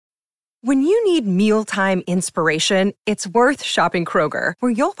When you need mealtime inspiration, it's worth shopping Kroger,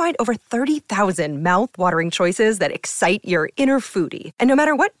 where you'll find over 30,000 mouth-watering choices that excite your inner foodie. And no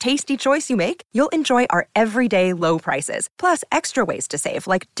matter what tasty choice you make, you'll enjoy our everyday low prices, plus extra ways to save,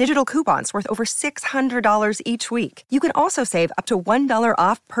 like digital coupons worth over $600 each week. You can also save up to $1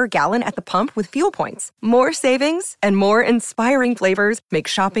 off per gallon at the pump with fuel points. More savings and more inspiring flavors make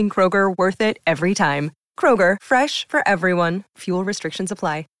shopping Kroger worth it every time. Kroger, fresh for everyone. Fuel restrictions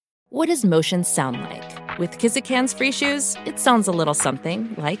apply. What does motion sound like? With Kizikans free shoes, it sounds a little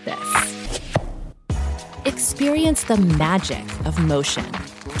something like this. Experience the magic of motion.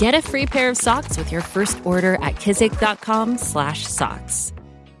 Get a free pair of socks with your first order at kizik.com/socks.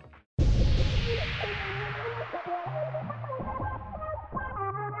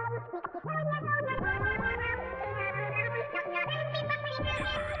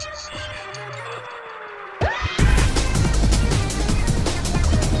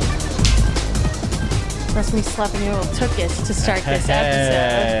 That's me slapping your little tuchus to start this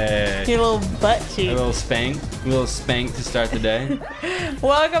episode. Your little butt cheek. A little spank to start the day.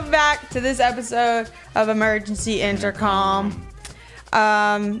 Welcome back to this episode of Emergency Intercom.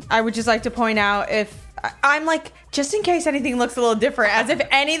 I would just like to point out, if I'm like, just in case anything looks a little different, as if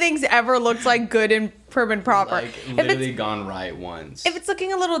anything's ever looked like good and prim and proper. Like literally gone right once. If it's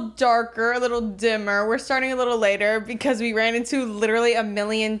looking a little darker, a little dimmer, we're starting a little later because we ran into literally a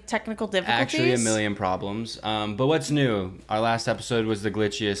million technical difficulties. Actually, a million problems. But what's new? Our last episode was the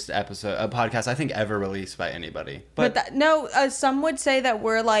glitchiest podcast I think ever released by anybody. But some would say that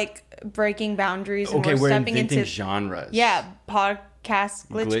we're like breaking boundaries. And we're stepping inventing into genres. Yeah, podcast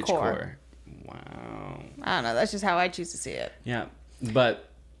glitchcore. Wow. I don't know. That's just how I choose to see it. Yeah, but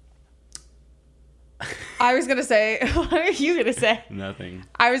I was gonna say, what are you gonna say? Nothing.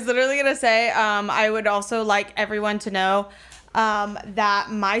 I was literally gonna say, I would also like everyone to know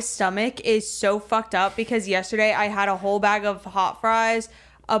that my stomach is so fucked up because yesterday I had a whole bag of hot fries,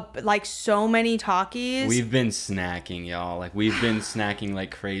 like so many Takis. We've been snacking, y'all. Like we've been snacking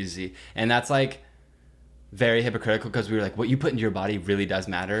like crazy, and that's like very hypocritical because we were like, what you put into your body really does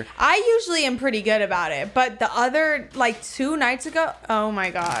matter. I usually am pretty good about it, but the other, like 2 nights ago, oh my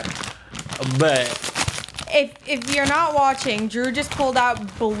god. But if you're not watching, Drew just pulled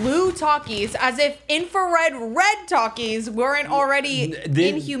out blue Takis as if infrared red Takis weren't already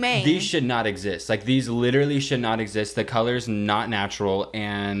inhumane. These should not exist. Like, these literally should not exist. The color's not natural,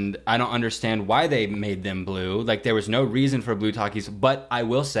 and I don't understand why they made them blue. Like, there was no reason for blue Takis, but I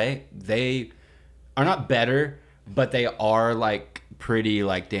will say they are not better, but they are like pretty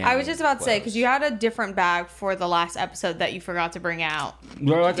like damn. I was just about to say, because you had a different bag for the last episode that you forgot to bring out.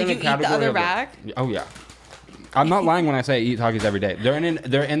 Like did you eat the other bag? Oh yeah. I'm not lying when I say I eat Takis every day. They're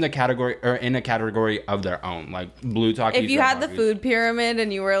in the category, or in a category of their own, like blue Takis. If you had the food pyramid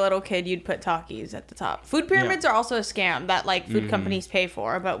and you were a little kid, you'd put Takis at the top. Food pyramids are also a scam that like food companies pay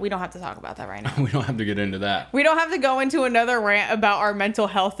for, but we don't have to talk about that right now. We don't have to get into that. We don't have to go into another rant about our mental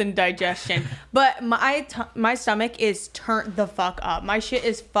health and digestion. But my stomach is turned the fuck up. My shit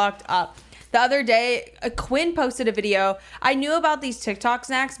is fucked up. The other day, Quinn posted a video. I knew about these TikTok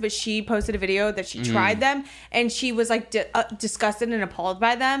snacks, but she posted a video that she tried them, and she was like disgusted and appalled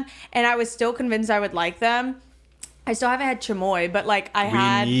by them. And I was still convinced I would like them. I still haven't had chamoy, but like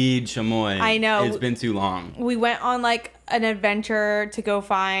we need chamoy. I know. It's been too long. We went on like an adventure to go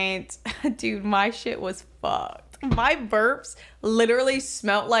find. Dude, my shit was fucked. My burps literally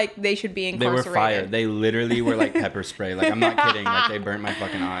smelt like they should be incarcerated. They were fire. They literally were like pepper spray. Like, I'm not kidding. Like, they burnt my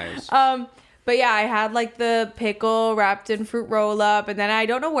fucking eyes. But yeah, I had like the pickle wrapped in fruit roll up, and then I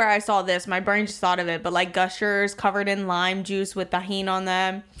don't know where I saw this. My brain just thought of it, but like Gushers covered in lime juice with tahini on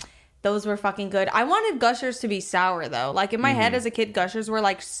them. Those were fucking good. I wanted Gushers to be sour though. Like in my head as a kid, Gushers were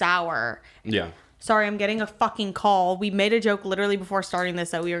like sour. Yeah. Sorry, I'm getting a fucking call. We made a joke literally before starting this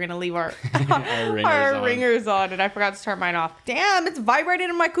that we were going to leave our ringers on, and I forgot to turn mine off. Damn, it's vibrating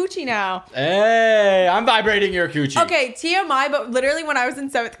in my coochie now. Hey, I'm vibrating your coochie. Okay, TMI, but literally when I was in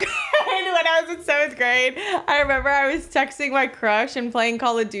 7th grade, I remember I was texting my crush and playing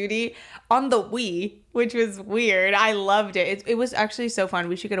Call of Duty on the Wii, which was weird. I loved it. It was actually so fun.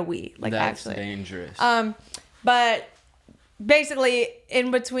 We should get a Wii. Like, that's actually dangerous. But basically,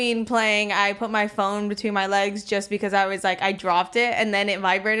 in between playing, I put my phone between my legs just because I was like, I dropped it and then it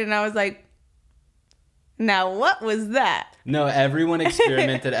vibrated and I was like, now what was that? No, everyone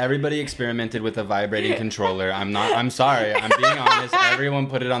experimented. Everybody experimented with a vibrating controller. I'm sorry. I'm being honest. Everyone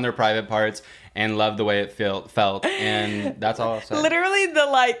put it on their private parts and loved the way it felt. And that's all I'll say. Literally,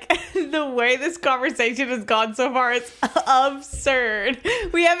 the way this conversation has gone so far is absurd.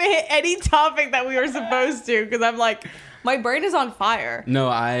 We haven't hit any topic that we were supposed to, because I'm like, My brain is on fire. No,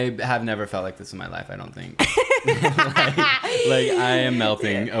 I have never felt like this in my life, I don't think. like I am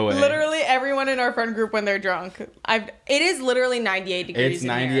melting away. Literally everyone in our friend group when they're drunk. It is literally 98 degrees. It's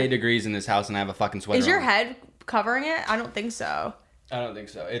 98 degrees in this house and I have a fucking sweater Is your on. head covering it? I don't think so. I don't think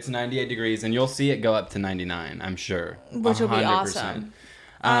so. It's 98 degrees and you'll see it go up to 99, I'm sure. Which will be 100%.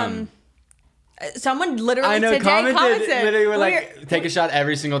 awesome. Someone literally I know, today commented. literally we're like, take a shot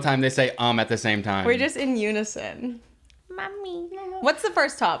every single time they say at the same time. We're just in unison. Mommy. What's the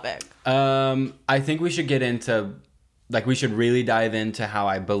first topic? I think we should get into, like, we should really dive into how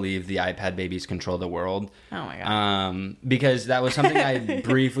I believe the iPad babies control the world. Oh my God. Because that was something I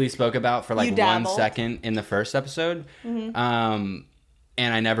briefly spoke about for like 1 dabbled. second in the first episode. And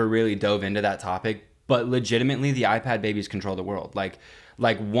I never really dove into that topic, but legitimately the iPad babies control the world. Like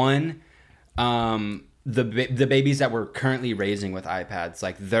one, the babies that we're currently raising with iPads,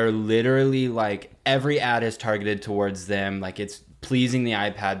 like they're literally like every ad is targeted towards them. Like it's pleasing the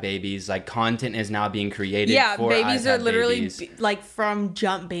iPad babies. Like content is now being created for babies iPad are literally babies. like from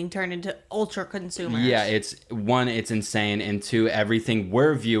jump being turned into ultra consumers. Yeah, it's insane, and two, everything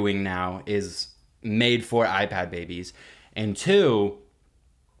we're viewing now is made for iPad babies, and two,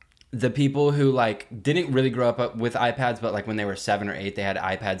 the people who like didn't really grow up with iPads, but like when they were 7 or 8, they had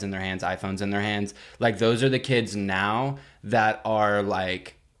iPads in their hands, iPhones in their hands. Like those are the kids now that are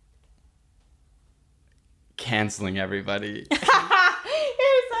like canceling everybody.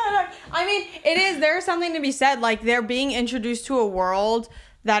 I mean, it is. There's something to be said. Like they're being introduced to a world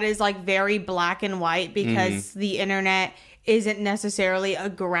that is like very black and white because the internet isn't necessarily a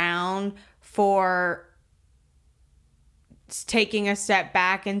ground for taking a step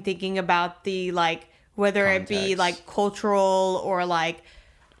back and thinking about the like whether it be like cultural or like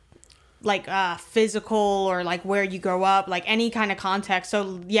physical or like where you grow up, like any kind of context.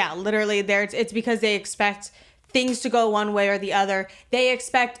 So yeah, literally it's because they expect things to go one way or the other. They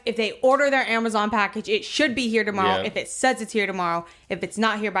expect if they order their Amazon package, it should be here tomorrow. Yeah. If it says it's here tomorrow, if it's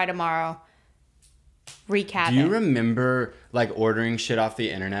not here by tomorrow, recap Do you it. remember like ordering shit off the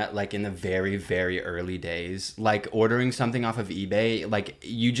internet, like in the very, very early days? Like ordering something off of eBay, like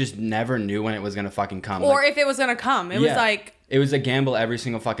you just never knew when it was gonna fucking come. Or like, if it was gonna come. It was like... It was a gamble every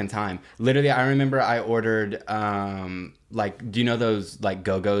single fucking time. Literally, I remember I ordered, like, do you know those, like,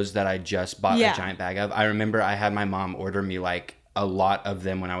 Go-Go's that I just bought a giant bag of? I remember I had my mom order me, like, a lot of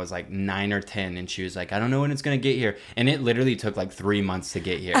them when I was, like, 9 or 10. And she was like, I don't know when it's going to get here. And it literally took, like, 3 months to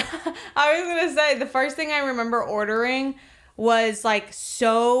get here. I was going to say, the first thing I remember ordering was like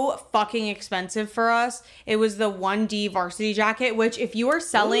so fucking expensive for us. It was the 1D varsity jacket, which if you are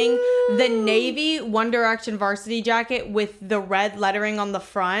selling the navy One Direction varsity jacket with the red lettering on the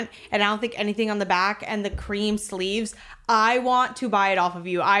front and I don't think anything on the back and the cream sleeves, I want to buy it off of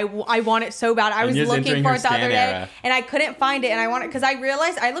you. I want it so bad. I was looking for it the other day and I couldn't find it, and I want it because I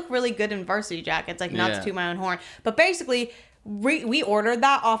realized I look really good in varsity jackets, like not to toot my own horn, but basically we ordered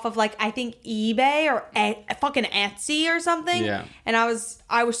that off of like I think eBay or fucking Etsy or something. Yeah. And I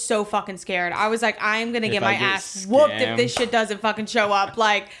was so fucking scared. I was like, I'm gonna get my ass whooped if this shit doesn't fucking show up.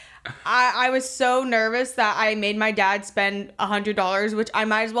 Like I was so nervous that I made my dad spend $100, which I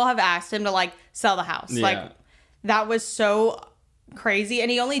might as well have asked him to like sell the house. Yeah. Like that was so crazy,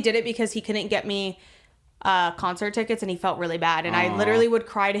 and he only did it because he couldn't get me concert tickets and he felt really bad, and I literally would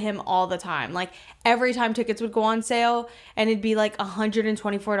cry to him all the time. Like every time tickets would go on sale and it'd be like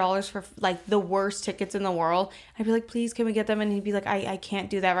 $124 for like the worst tickets in the world, I'd be like, please can we get them? And he'd be like, I can't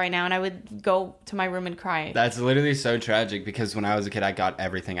do that right now, and I would go to my room and cry. That's literally so tragic because when I was a kid I got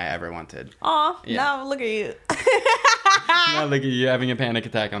everything I ever wanted. Aw, now look at you. Now look at you having a panic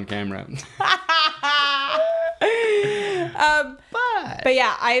attack on camera. But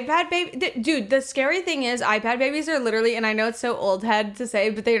yeah, iPad baby, dude, the scary thing is iPad babies are literally, and I know it's so old head to say,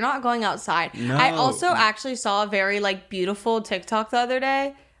 but they're not going outside. No. I also actually saw a very like beautiful TikTok the other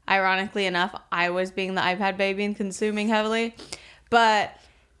day. Ironically enough, I was being the iPad baby and consuming heavily. But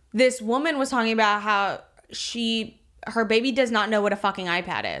this woman was talking about how her baby does not know what a fucking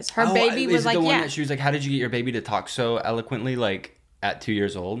iPad is. Her baby was like, one that she was like, how did you get your baby to talk so eloquently like at 2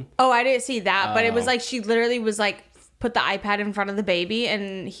 years old? Oh, I didn't see that, but it was like she literally was like put the iPad in front of the baby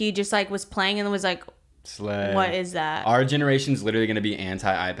and he just like was playing and was like, Slay. What is that? Our generation's literally going to be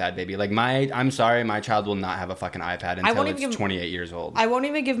anti-iPad baby. Like I'm sorry, my child will not have a fucking iPad until it's 28 years old. I won't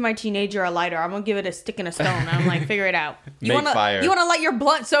even give my teenager a lighter. I'm going to give it a stick and a stone. I'm like, figure it out. You Make fire. You want to light your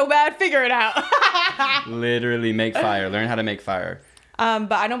blunt so bad? Figure it out. Literally make fire. Learn how to make fire.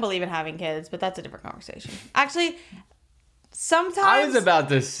 But I don't believe in having kids, but that's a different conversation. Actually, sometimes I was about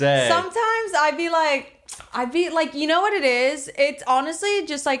to say. Sometimes I'd be like, you know what it is? It's honestly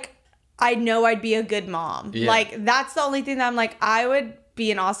just like I know I'd be a good mom. Yeah. Like, that's the only thing that I'm like, I would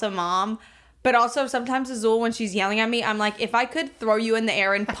be an awesome mom. But also sometimes Azul, when she's yelling at me, I'm like, if I could throw you in the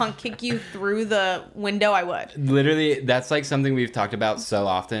air and punk kick you through the window, I would. Literally, that's like something we've talked about so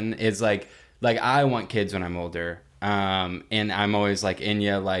often. Is like I want kids when I'm older. And I'm always like,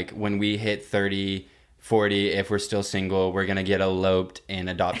 Inya, like when we hit 30, 40, if we're still single, we're going to get eloped and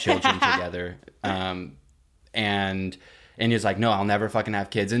adopt children together. And Inya's like, no, I'll never fucking have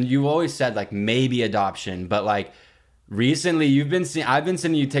kids. And you've always said like maybe adoption, but like recently I've been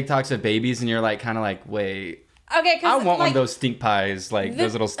sending you TikToks of babies and you're like kind of like, wait, Okay, I want one of those stink pies, like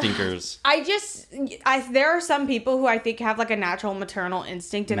those little stinkers. There are some people who I think have like a natural maternal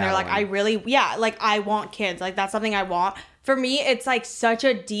instinct and Madeline. they're like, like I want kids. Like that's something I want. For me, it's like such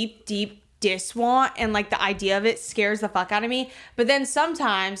a deep, deep diswant and like the idea of it scares the fuck out of me. But then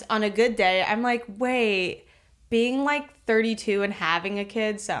sometimes on a good day, I'm like, wait, being like 32 and having a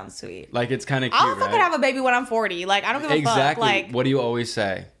kid sounds sweet. Like it's kind of cute, I'll fucking have a baby when I'm 40. Like I don't give a fuck. Exactly. Like, what do you always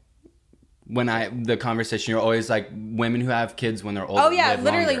say? The conversation, you're always like, women who have kids when they're older. oh yeah, live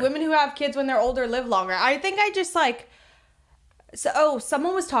literally, longer. women who have kids when they're older live longer. I think I just like,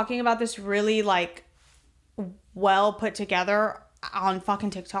 someone was talking about this really like well put together on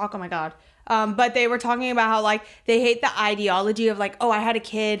fucking TikTok. Oh my god. But they were talking about how like they hate the ideology of like, oh, I had a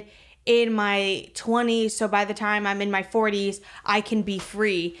kid in my 20s, so by the time I'm in my 40s, I can be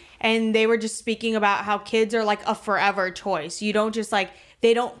free. And they were just speaking about how kids are like a forever choice. You don't just like,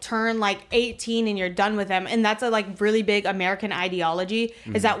 they don't turn like 18 and you're done with them. And that's a like really big American ideology,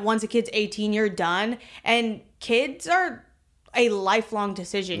 is that once a kid's 18, you're done. And kids are a lifelong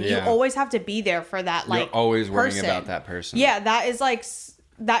decision. Yeah. You always have to be there for that like You're always worrying person. about that person. Yeah, that is like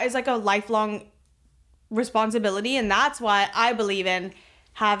a lifelong responsibility. And that's why I believe in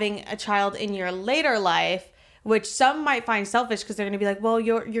having a child in your later life, which some might find selfish because they're going to be like, well,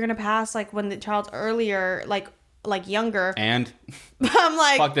 you're going to pass like when the child's earlier, like younger. And I'm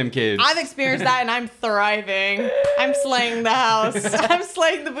like, fuck them kids. I've experienced that and I'm thriving. I'm slaying the house. I'm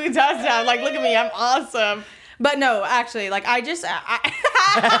slaying the boots house down. Like, look at me. I'm awesome. But no, actually, like you're sterile.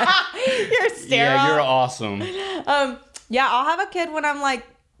 Yeah, you're awesome. Yeah, I'll have a kid when I'm like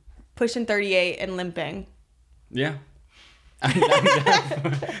pushing 38 and limping. Yeah.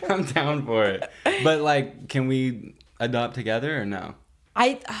 I'm down for it. But like, can we adopt together or no?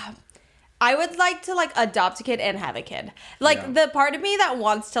 I would like to like adopt a kid and have a kid. Like the part of me that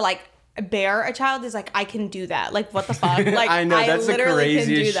wants to like bear a child is like, I can do that. Like what the fuck? Like I know, that's the literally can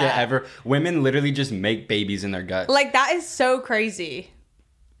do craziest shit that. ever. Women literally just make babies in their guts. Like that is so crazy.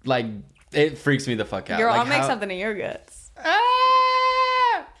 Like it freaks me the fuck out. Girl, like, I'll make something in your guts.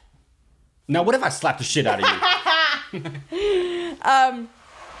 Now what if I slap the shit out of you?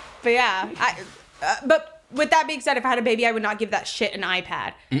 But yeah, but with that being said, if I had a baby, I would not give that shit an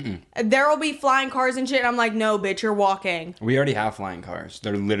iPad. There will be flying cars and shit, and I'm like, no, bitch, you're walking. We already have flying cars.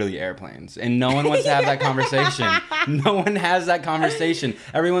 They're literally airplanes. And no one wants to have that conversation. No one has that conversation.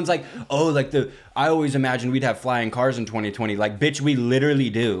 Everyone's like, oh, like I always imagined we'd have flying cars in 2020. Like, bitch, we literally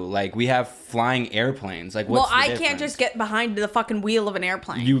do. Like, we have flying airplanes. Like, what's the I difference? can't just get behind the fucking wheel of an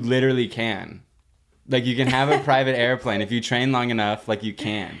airplane. You literally can. Like, you can have a private airplane. If you train long enough, like, you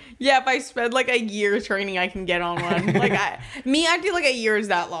can. Yeah, if I spend like a year training, I can get on one. Like I feel like a year is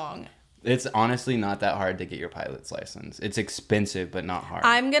that long. It's honestly not that hard to get your pilot's license. It's expensive, but not hard.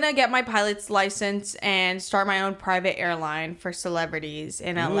 I'm gonna get my pilot's license and start my own private airline for celebrities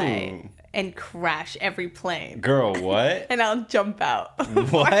in LA Ooh. and crash every plane. Girl, what? And I'll jump out.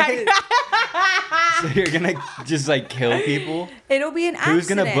 What? So you're gonna just like kill people? It'll be an accident. Who's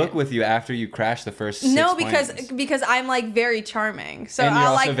gonna book with you after you crash the first 6 No, planes? because I'm like very charming. So And you're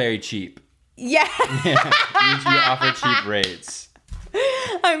I'll also like very cheap. yeah. You offer cheap rates.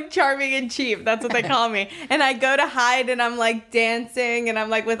 I'm charming and cheap. That's what they call me. And I go to hide and I'm like dancing and I'm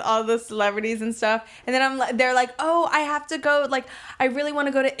like with all the celebrities and stuff. And then they're like, oh, I have to go. Like, I really want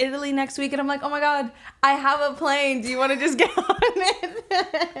to go to Italy next week. And I'm like, oh my God, I have a plane. Do you want to just get on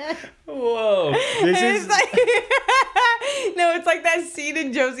it? Whoa. This is It's like, no, it's like that scene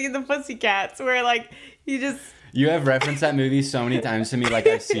in Josie and the Pussycats where like you just. You have referenced that movie so many times to me, like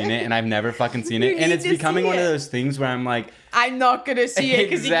I've seen it, and I've never fucking seen it. You And need it's to becoming see one of it. those things where I'm like, I'm not gonna see it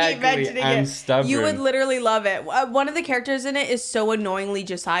because you keep Exactly. mentioning I'm it. stubborn. You would literally love it. One of the characters in it is so annoyingly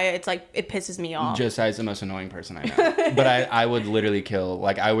Josiah. It's like it pisses me off. Josiah's the most annoying person I know. But I would literally kill.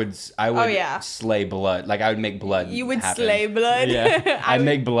 Like I would yeah. slay blood. Like I would make blood. You would happen. slay blood? Yeah, I'd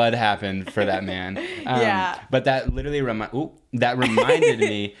make blood happen for that man. Yeah. But that literally reminded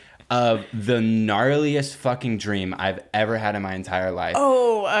me of the gnarliest fucking dream I've ever had in my entire life.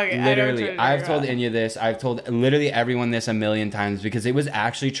 Oh, okay. Literally, I've told Enya this. I've told literally everyone this a million times because it was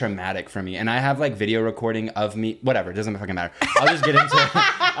actually traumatic for me. And I have like video recording of me. Whatever, it doesn't fucking matter. I'll just get into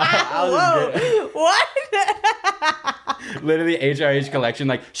it. What? Literally, HRH collection.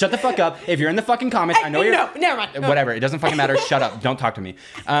 Like, shut the fuck up. If you're in the fucking comments, I know you're. No, never mind. Whatever, it doesn't fucking matter. Shut up. Don't talk to me.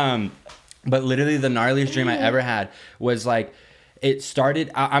 But literally, the gnarliest dream I ever had was like, it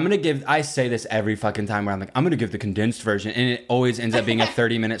started, I say this every fucking time where I'm like, I'm going to give the condensed version. And it always ends up being a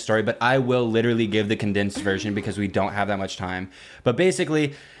 30-minute story. But I will literally give the condensed version because we don't have that much time. But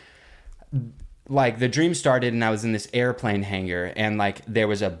basically, like, the dream started and I was in this airplane hangar. And, like, there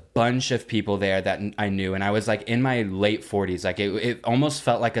was a bunch of people there that I knew. And I was, like, in my late 40s. Like, it almost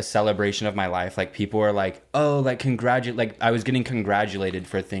felt like a celebration of my life. Like, people were like, oh, like, like, I was getting congratulated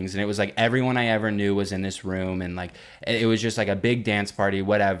for things. And it was, like, everyone I ever knew was in this room. And, like, it was just, like, a big dance party,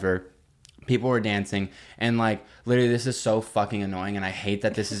 whatever. People were dancing. And, like, literally, this is so fucking annoying. And I hate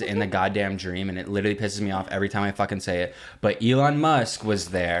that this is in the goddamn dream. And it literally pisses me off every time I fucking say it. But Elon Musk was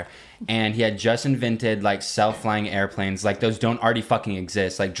there. And he had just invented, like, self-flying airplanes. Like, those don't already fucking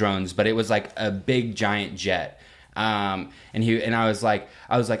exist, like drones. But it was, like, a big, giant jet. And I was like,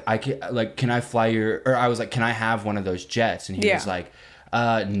 can I fly I was like, can I have one of those jets? And he was like,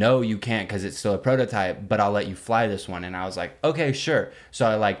 no, you can't because it's still a prototype. But I'll let you fly this one. And I was like, okay, sure. So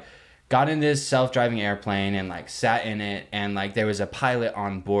I, like, got in this self-driving airplane and, like, sat in it. And, like, there was a pilot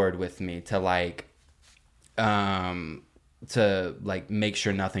on board with me to, like, make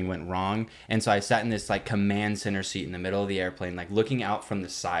sure nothing went wrong. And so I sat in this, like, command center seat in the middle of the airplane, like, looking out from the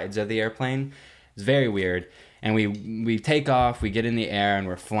sides of the airplane. It's very weird. And we take off, we get in the air and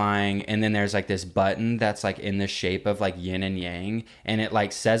we're flying. And then there's, like, this button that's, like, in the shape of, like, yin and yang. And it,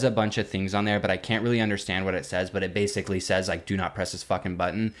 like, says a bunch of things on there, but I can't really understand what it says. But it basically says, like, do not press this fucking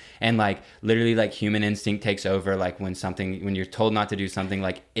button. And, like, literally, like, human instinct takes over. Like, when you're told not to do something,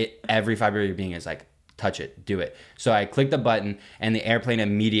 like, every fiber of your being is like, touch it, do it. So I clicked the button and the airplane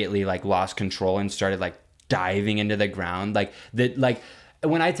immediately, like, lost control and started, like, diving into the ground.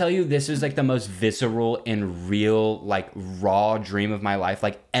 When I tell you this is, like, the most visceral and real, like, raw dream of my life,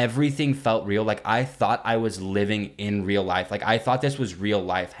 like, everything felt real. Like, I thought I was living in real life. Like, I thought this was real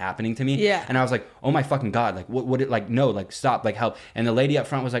life happening to me. Yeah. And I was like, oh my fucking God, like, no, like, stop, like, help. And the lady up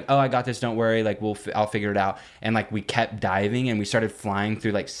front was like, oh, I got this, don't worry, like, I'll figure it out. And, like, we kept diving and we started flying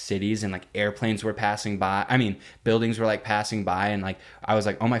through, like, cities and, like, airplanes were passing by. I mean, buildings were, like, passing by. And, like, I was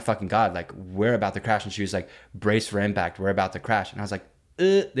like, oh my fucking God, like, we're about to crash. And she was like, brace for impact, we're about to crash. And I was like,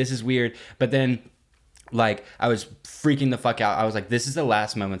 this is weird. But then, like, I was freaking the fuck out. I was like, this is the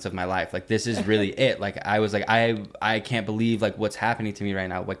last moments of my life. Like, this is really it. Like, I was like, I can't believe, like, what's happening to me right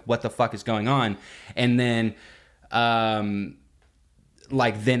now. Like, what the fuck is going on? And then,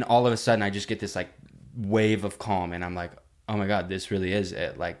 like, then all of a sudden I just get this, like, wave of calm. And I'm like, oh my God, this really is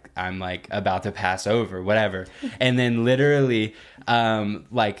it. Like, I'm, like, about to pass over, whatever. And then literally,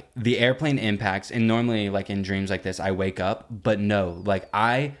 like, the airplane impacts. And normally, like, in dreams like this, I wake up. But no, like,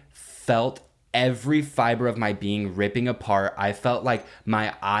 I felt every fiber of my being ripping apart. I felt like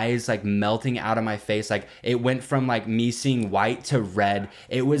my eyes, like, melting out of my face. Like, it went from, like, me seeing white to red.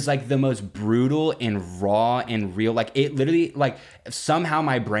 It was, like, the most brutal and raw and real. Like, it literally, like, somehow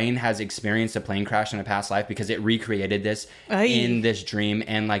my brain has experienced a plane crash in a past life because it recreated this in this dream.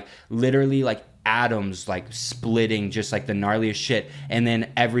 And, like, literally, like, atoms, like, splitting, just, like, the gnarliest shit. And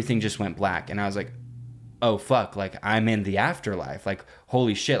then everything just went black. And I was like, oh fuck, like, I'm in the afterlife. Like,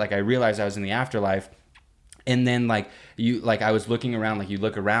 holy shit. Like, I realized I was in the afterlife. And then, like, I was looking around, like, you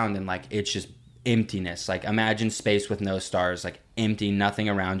look around and, like, it's just emptiness. Like, imagine space with no stars, like, empty, nothing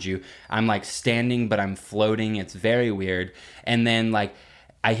around you. I'm, like, standing, but I'm floating. It's very weird. And then, like,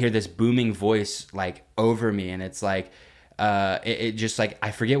 I hear this booming voice, like, over me. And it's like, it just, like,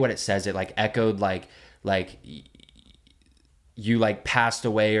 I forget what it says. It, like, echoed, like, you, like, passed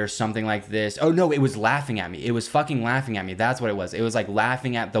away or something like this. Oh no, it was laughing at me. It was fucking laughing at me. That's what it was. It was, like,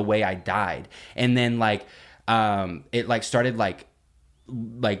 laughing at the way I died. And then, like, it, like, started, like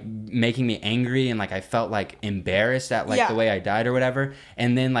making me angry. And, like, I felt, like, embarrassed at, like, the way I died or whatever.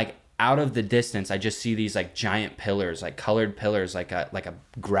 And then, like, out of the distance, I just see these, like, giant pillars, like, colored pillars, like a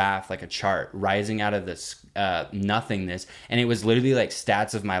graph, like a chart rising out of this nothingness. And it was literally, like,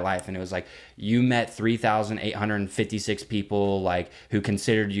 stats of my life. And it was like, you met 3,856 people, like, who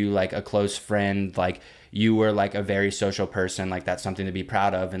considered you, like, a close friend. Like, you were, like, a very social person. Like, that's something to be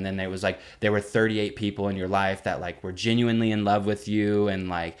proud of. And then it was like, there were 38 people in your life that, like, were genuinely in love with you. And,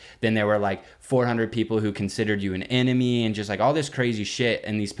 like, then there were, like, 400 people who considered you an enemy, and just, like, all this crazy shit.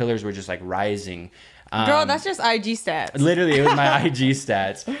 And these pillars were just, like, rising. Girl, that's just IG stats. Literally, it was my IG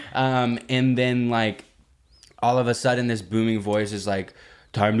stats. And then like all of a sudden this booming voice is like,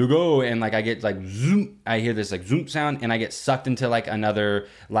 time to go, and like I get like zoom, I hear this like zoom sound, and I get sucked into like another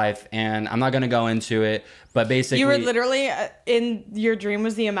life, and I'm not gonna go into it, but basically You were literally in your dream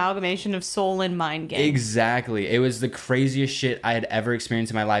was the amalgamation of soul and mind game. Exactly. It was the craziest shit I had ever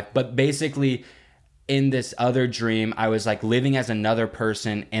experienced in my life. But basically, in this other dream, I was like living as another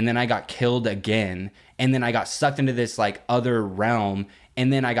person, and then I got killed again, and then I got sucked into this like other realm,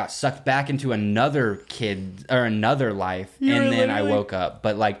 and then I got sucked back into another kid or another life, and then I woke up.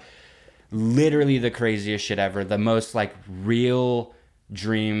 But like literally the craziest shit ever. The most like real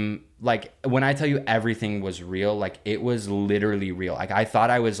dream. Like when I tell you everything was real, like it was literally real. Like I thought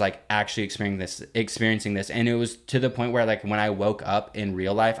I was like actually experiencing this, and it was to the point where like when I woke up in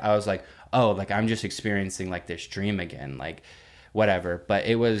real life, I was like, oh, like I'm just experiencing like this dream again, like whatever. But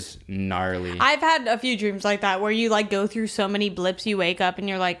it was gnarly. I've had a few dreams like that where you like go through so many blips, you wake up and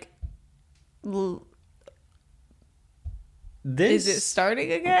you're like, is it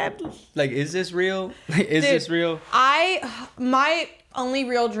starting again? Like, is this real? Like, is this real? My only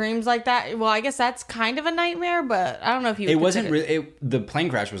real dreams like that, well, I guess that's kind of a nightmare, but I don't know if you would It wasn't really, the plane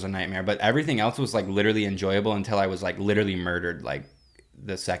crash was a nightmare, but everything else was like literally enjoyable until I was like literally murdered like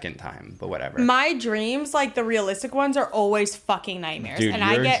the second time, but whatever. My dreams, like the realistic ones, are always fucking nightmares. Dude, and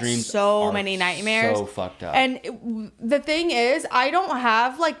I get so many nightmares. So fucked up. And the thing is, I don't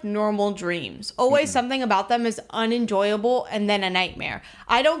have like normal dreams. Always something about them is unenjoyable and then a nightmare.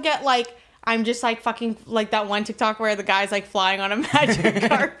 I don't get like, I'm just like fucking like that one TikTok where the guy's like flying on a magic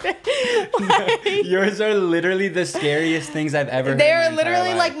carpet. Like, yours are literally the scariest things I've ever heard. They're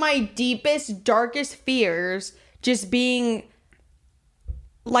literally like my deepest, darkest fears just being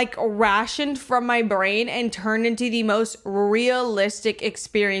like rationed from my brain and turned into the most realistic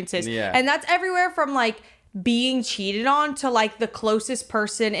experiences. Yeah. And that's everywhere from like being cheated on to like the closest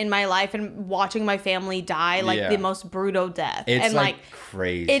person in my life and watching my family die, like the most brutal death. It's and like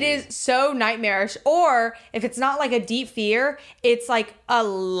crazy. It is so nightmarish. Or if it's not like a deep fear, it's like a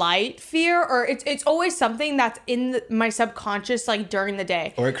light fear, or it's always something that's in my subconscious like during the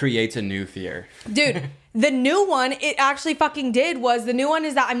day. Or it creates a new fear. Dude, the new one it actually fucking did was the new one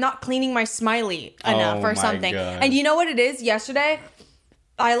is that I'm not cleaning my smiley enough or something. God. And you know what it is? Yesterday,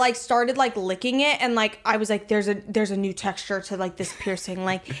 I like started like licking it, and like I was like, there's a new texture to like this piercing.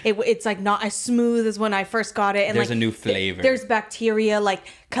 Like it's like not as smooth as when I first got it. And there's like a new flavor. There's bacteria like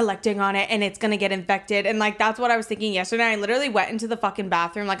collecting on it, and it's gonna get infected. And like that's what I was thinking yesterday. I literally went into the fucking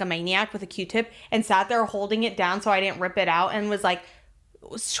bathroom like a maniac with a Q-tip and sat there holding it down so I didn't rip it out, and was like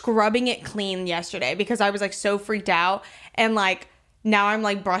scrubbing it clean yesterday because I was like so freaked out. And like now I'm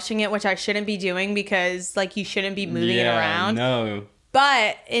like brushing it, which I shouldn't be doing because like you shouldn't be moving it around. No.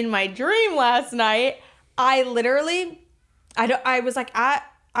 But in my dream last night, I literally I was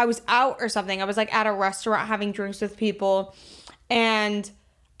out or something. I was like at a restaurant having drinks with people, and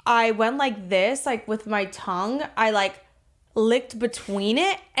I went like this, like with my tongue. I like licked between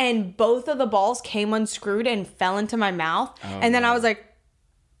it, and both of the balls came unscrewed and fell into my mouth. And then I was like,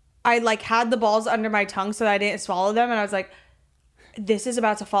 I like had the balls under my tongue so that I didn't swallow them, and I was like, this is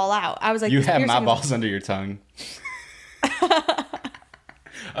about to fall out. I was like, you have my balls under your tongue.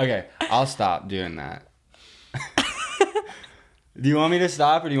 Okay, I'll stop doing that. Do you want me to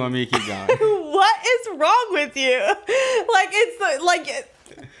stop or do you want me to keep going? What is wrong with you? Like it's like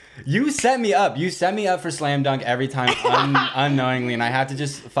you set me up. You set me up for slam dunk every time unknowingly, and I have to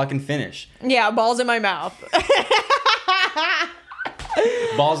just fucking finish. Yeah, balls in my mouth.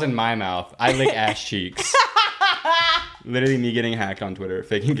 Balls in my mouth. I lick ass cheeks. Literally me getting hacked on Twitter.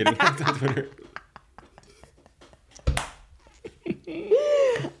 Faking getting hacked on Twitter.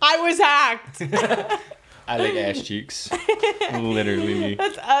 I was hacked. I lick ass cheeks. Literally me.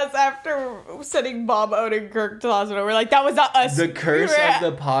 That's us after sending Bob Odenkirk to the hospital. We're like, that was not us. The curse of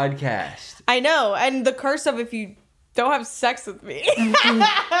the podcast. I know. And the curse of if you don't have sex with me, you'll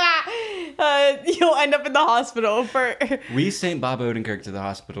end up in the hospital for... We sent Bob Odenkirk to the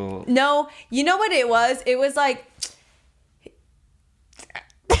hospital. No, you know what it was? It was like...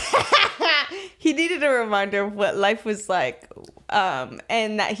 he needed a reminder of what life was like,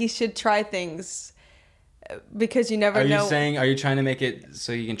 and that he should try things because you never know. Are you trying to make it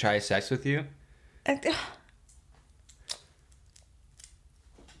so he can try sex with you?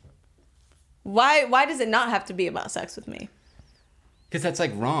 Why does it not have to be about sex with me? Because that's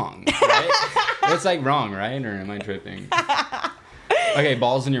like wrong, right? That's like wrong, right? Or am I tripping? Okay,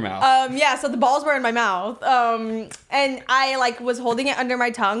 balls in your mouth. Yeah, so the balls were in my mouth. And I like was holding it under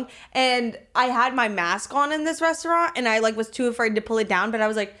my tongue, and I had my mask on in this restaurant, and I like was too afraid to pull it down, but I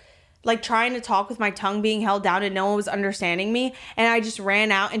was like, like trying to talk with my tongue being held down and no one was understanding me. And I just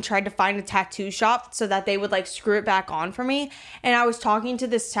ran out and tried to find a tattoo shop so that they would like screw it back on for me. And I was talking to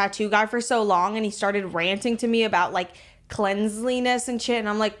this tattoo guy for so long and he started ranting to me about like cleanliness and shit. And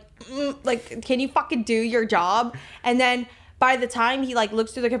I'm like, like, can you fucking do your job? And then by the time he like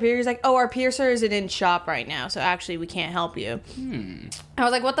looks through the computer, he's like, oh, our piercer isn't in shop right now, so actually we can't help you. I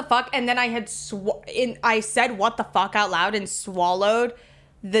was like, what the fuck? And then I had I said what the fuck out loud and swallowed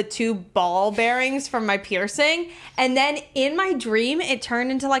the 2 ball bearings from my piercing. And then in my dream, it turned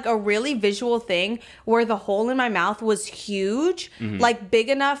into like a really visual thing where the hole in my mouth was huge, like big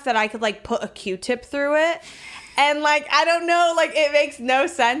enough that I could like put a Q-tip through it. And, like, I don't know, like, it makes no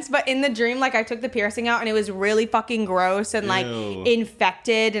sense. But in the dream, like, I took the piercing out and it was really fucking gross and, like,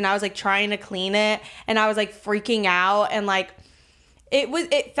 infected. And I was, like, trying to clean it. And I was, like, freaking out. And, like,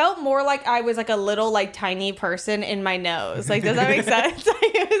 it felt more like I was, like, a little, like, tiny person in my nose. Like, does that make sense? Like,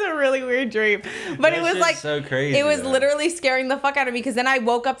 it was a really weird dream. But it was, like, so crazy. It was literally scaring the fuck out of me. Because then I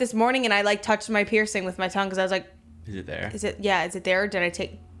woke up this morning and I, like, touched my piercing with my tongue. Because I was like, is it there? Is it there?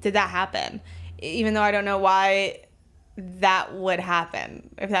 Did that happen? Even though I don't know why that would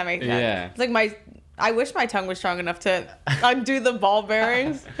happen, if that makes sense. Yeah. It's like I wish my tongue was strong enough to undo the ball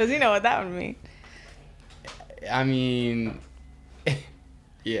bearings, because you know what that would mean. I mean,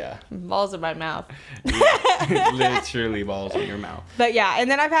 yeah. Balls in my mouth. Literally balls in your mouth. But yeah, and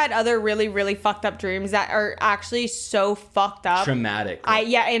then I've had other really, really fucked up dreams that are actually so fucked up. Traumatic.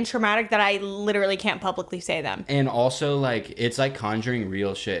 And traumatic that I literally can't publicly say them. And also, like, it's like conjuring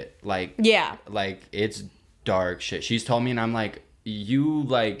real shit. Like, yeah. Like, it's dark shit. She's told me, and I'm like, you,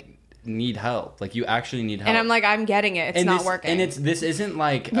 like, need help. Like, you actually need help. And I'm like, I'm getting it. It's not working. And this isn't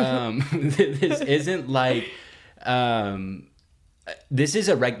like, this isn't like, this is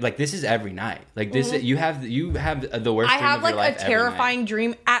this is every night. Like this, you have the worst. I dream have of your like life a terrifying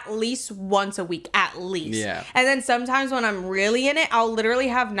dream at least once a week, at least. Yeah. And then sometimes when I'm really in it, I'll literally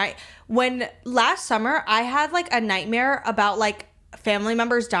have when last summer I had like a nightmare about like family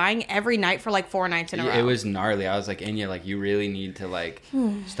members dying every night for like 4 nights in a row. It was gnarly. I was like, Enya, like you really need to like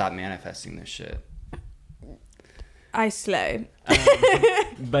stop manifesting this shit. I slay.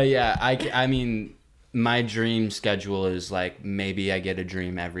 But yeah, I mean. My dream schedule is like maybe I get a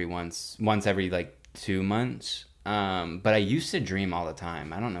dream once every like 2 months. But I used to dream all the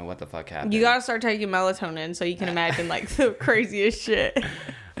time. I don't know what the fuck happened. You gotta start taking melatonin so you can imagine like the craziest shit.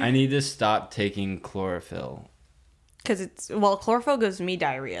 I need to stop taking chlorophyll. Because chlorophyll gives me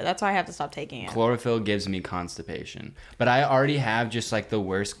diarrhea. That's why I have to stop taking it. Chlorophyll gives me constipation. But I already have just like the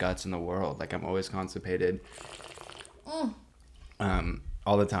worst guts in the world. Like I'm always constipated.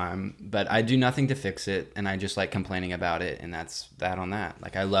 All the time, but I do nothing to fix it, and I just like complaining about it, and that's that on that.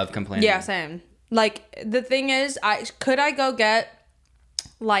 Like I love complaining. Yeah, same. Like the thing is, could I go get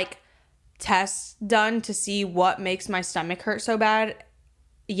like tests done to see what makes my stomach hurt so bad?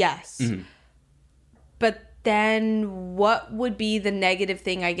 Yes. Mm-hmm. But then what would be the negative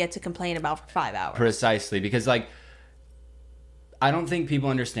thing I get to complain about for 5 hours? Precisely, because like I don't think people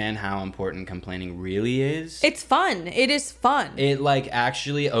understand how important complaining really is. It's fun. It is fun. It like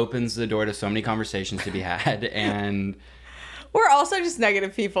actually opens the door to so many conversations to be had, and we're also just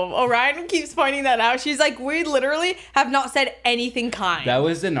negative people. Orion keeps pointing that out. She's like, we literally have not said anything kind. That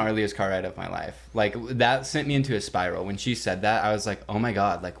was the gnarliest car ride of my life. Like that sent me into a spiral. When she said that, I was like, oh my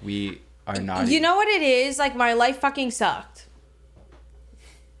god, like we are not. You know what it is? Like my life fucking sucked.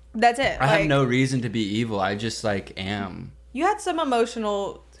 That's it. I have no reason to be evil. I just like am. You had some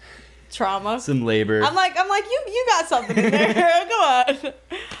emotional trauma. Some labor. I'm like, you got something in there. Go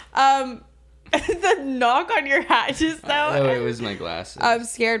on. The knock on your hat just now. Oh, it was my glasses.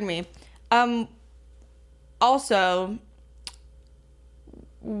 Scared me. Also,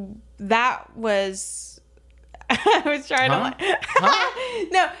 that was. I was trying to like.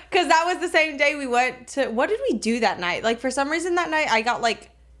 No, because that was the same day we went to. What did we do that night? Like for some reason that night I got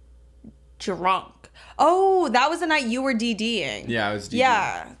like drunk. Oh, that was the night you were DDing. Yeah, I was DDing.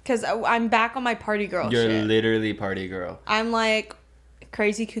 Yeah, because I'm back on my party girl You're shit. literally party girl. I'm like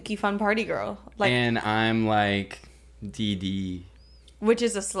crazy, kooky, fun party girl. Like, and I'm like DD. Which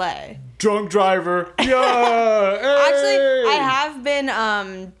is a slay. Drunk driver. Yeah. Actually, I have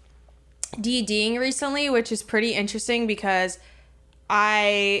been DDing recently, which is pretty interesting because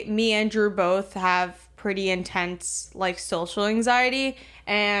me and Drew both have pretty intense like social anxiety,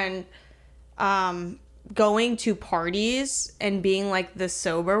 and going to parties and being like the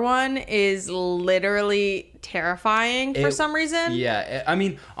sober one is literally terrifying for some reason. Yeah, I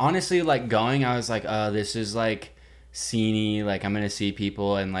mean, honestly, like going, I was like, oh, this is like sceney. Like I'm gonna see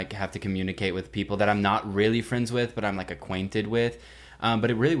people and like have to communicate with people that I'm not really friends with, but I'm like acquainted with.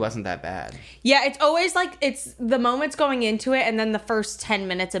 But it really wasn't that bad. Yeah, it's always like it's the moments going into it, and then the first 10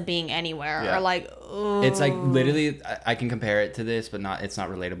 minutes of being anywhere are like, ugh. It's like literally, I can compare it to this, but it's not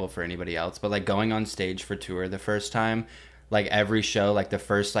relatable for anybody else. But like going on stage for tour the first time, like every show, like the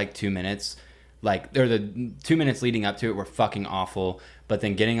first like 2 minutes, like or the 2 minutes leading up to it were fucking awful. But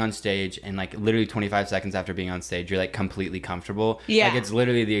then getting on stage and like literally 25 seconds after being on stage, you're like completely comfortable. Yeah. Like it's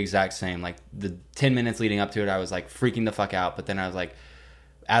literally the exact same. Like the 10 minutes leading up to it, I was like freaking the fuck out. But then I was like,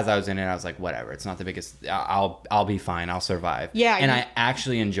 as I was in it, I was like, whatever. It's not the biggest. I'll be fine. I'll survive. Yeah. And I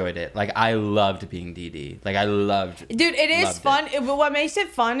actually enjoyed it. Like I loved being DD. Like I loved. Dude, it is fun. But what makes it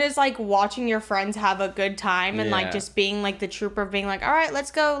fun is like watching your friends have a good time and like just being like the trooper, being like, all right,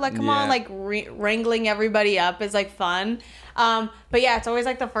 let's go. Like, come on, like wrangling everybody up is like fun. But yeah, it's always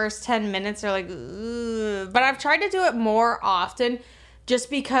like the first 10 minutes are like, ugh. But I've tried to do it more often just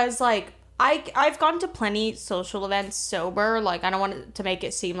because like I've gone to plenty social events sober. Like, I don't want to make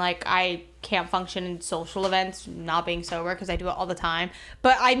it seem like I can't function in social events not being sober, because I do it all the time.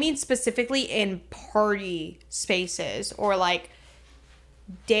 But I mean specifically in party spaces or like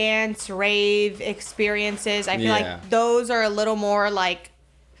dance, rave experiences. I feel like those are a little more like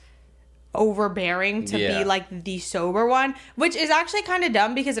overbearing to be like the sober one, which is actually kind of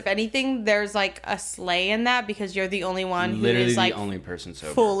dumb, because if anything there's like a slay in that, because you're the only one who is like the only person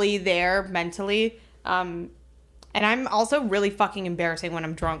sober, fully there mentally. And I'm also really fucking embarrassing when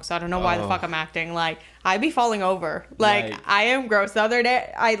I'm drunk, so I don't know why the fuck I'm acting like I'd be falling over. Like I am gross. The other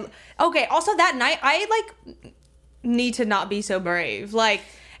day also that night I like need to not be so brave, like,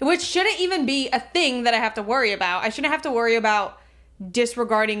 which shouldn't even be a thing that I have to worry about. I shouldn't have to worry about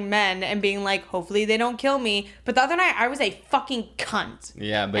disregarding men and being like, hopefully they don't kill me. But the other night I was a fucking cunt.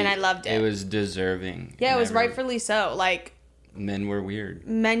 Yeah, but and I loved it. It was deserving. Yeah, it was rightfully so. Like, men were weird.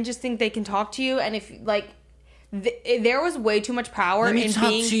 Men just think they can talk to you, and if like there was way too much power in being. Let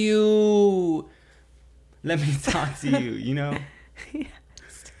me talk to you. Let me talk to you. You know. Yes.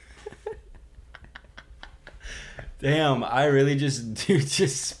 Damn, I really just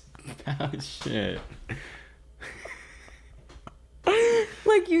spout shit.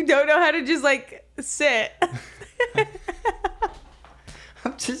 Like, you don't know how to just like sit.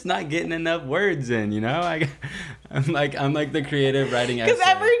 I'm just not getting enough words in, you know? I'm like the creative writing essay. Because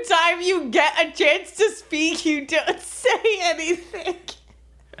every time you get a chance to speak, you don't say anything.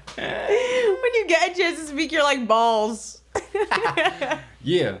 When you get a chance to speak, you're like, balls.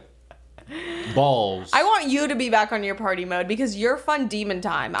 Yeah. Balls. I want you to be back on your party mode, because you're fun demon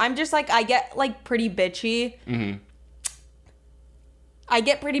time. I'm just like, I get like pretty bitchy. Mm-hmm. I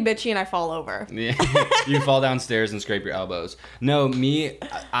get pretty bitchy and I fall over. Yeah. You fall downstairs and scrape your elbows. No, me,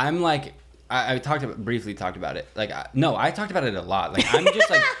 I'm like, I briefly talked about it. Like, I talked about it a lot. Like, I'm just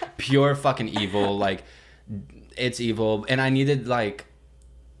like pure fucking evil. Like, it's evil. And I needed like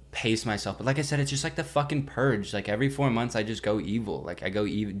pace myself. But like I said, it's just like the fucking purge. Like every 4 months I just go evil. Like I go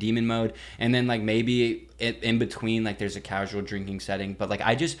demon mode. And then like maybe in between, like there's a casual drinking setting. But like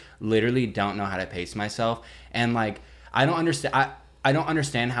I just literally don't know how to pace myself. And like, I don't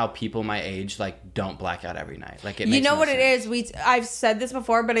understand how people my age like don't black out every night. Like, it makes no sense. It is? I've said this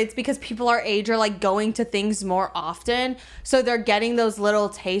before, but it's because people our age are like going to things more often, so they're getting those little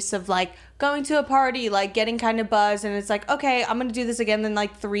tastes of like going to a party, like getting kind of buzzed, and it's like, okay, I'm gonna do this again in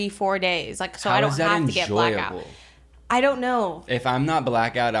like 3-4 days, like, so I don't have to get blackout. I don't know. If I'm not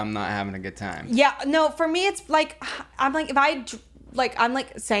blackout, I'm not having a good time. Yeah, no, for me it's like, I'm like, if I like, I'm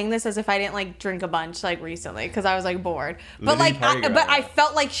like saying this as if I didn't like drink a bunch like recently, because I was like bored, but like I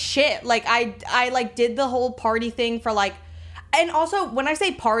felt like shit. Like I like did the whole party thing for like, and also when I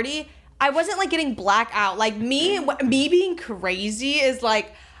say party, I wasn't like getting blackout. Like me being crazy is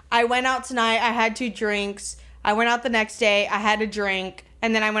like, I went out tonight, I had 2 drinks, I went out the next day, I had a drink,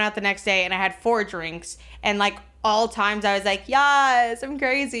 and then I went out the next day and I had 4 drinks, and like all times I was like, yes, I'm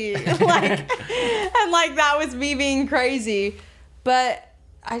crazy. Like, and like that was me being crazy. But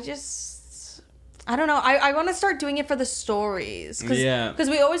I don't know. I want to start doing it for the stories. Because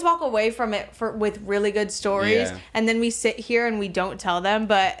we always walk away from it with really good stories. Yeah. And then we sit here and we don't tell them.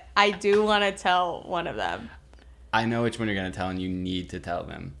 But I do want to tell one of them. I know which one you're going to tell, and you need to tell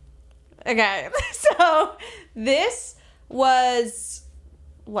them. Okay. So this was,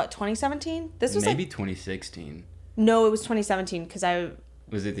 what, 2017? This was maybe 2016. No, it was 2017 because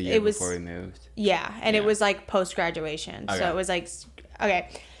Was it the year before we moved? Yeah, and it was like post-graduation. Okay. So it was like, okay.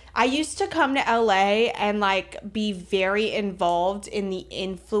 I used to come to LA and like be very involved in the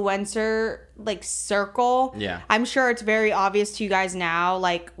influencer like circle. Yeah. I'm sure it's very obvious to you guys now.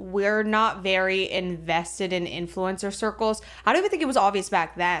 Like, we're not very invested in influencer circles. I don't even think it was obvious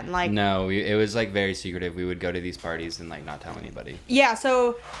back then. Like, No, it was like very secretive. We would go to these parties and like not tell anybody. yeah,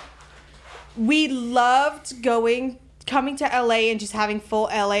 so we loved coming to LA and just having full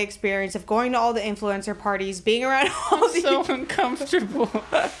LA experience of going to all the influencer parties, being around all the So uncomfortable.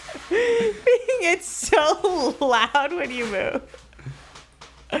 it's so loud when you move.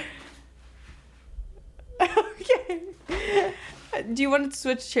 Okay. Do you want to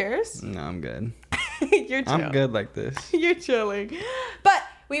switch chairs? No, I'm good. You're chill. I'm good like this. You're chilling. But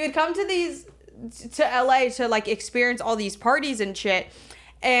we would come to LA to like experience all these parties and shit.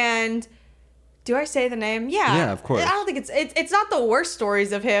 And do I say the name? Yeah. Yeah, of course. I don't think it's not the worst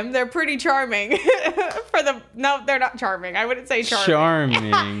stories of him. They're pretty charming. No, they're not charming. I wouldn't say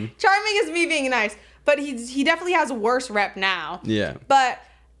charming. Charming. Charming is me being nice, but he definitely has a worse rep now. Yeah. But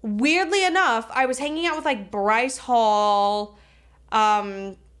weirdly enough, I was hanging out with like Bryce Hall,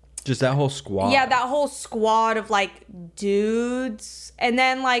 Just that whole squad. yeah, that whole squad of like dudes, and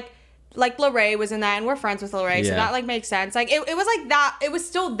then like Lorraine was in that, and we're friends with Lorraine, so Yeah. that like makes sense. Like it was like that. It was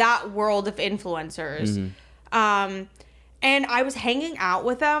still that world of influencers, and I was hanging out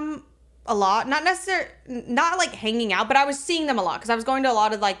with them a lot. Not like hanging out, but I was seeing them a lot because I was going to a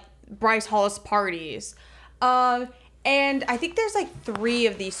lot of like Bryce Hall's parties. And I think there's like 3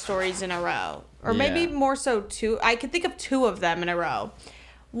 of these stories in a row, or maybe Yeah. more so 2. I could think of 2 of them in a row.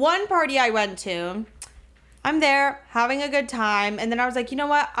 One party I went to, I'm there having a good time, and then I was like, you know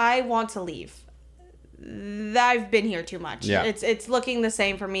what? I want to leave. I've been here too much. Yeah. It's looking the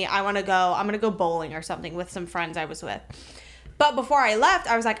same for me. I want to go. I'm going to go bowling or something with some friends I was with. But before I left,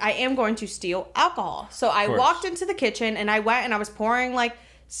 I was like, I am going to steal alcohol. So I course. walked into the kitchen, and I went and I was pouring like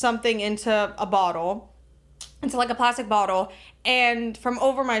something into a bottle. Into like a plastic bottle, and from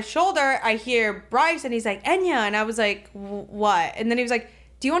over my shoulder I hear Bryce, and he's like, Enya, and I was like, what? And then he was like,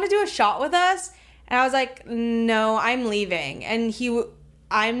 do you want to do a shot with us? And I was like, no, I'm leaving. And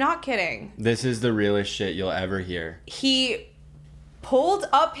I'm not kidding, This is the realest shit you'll ever hear. he pulled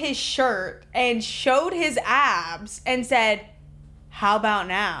up his shirt and showed his abs and said, how about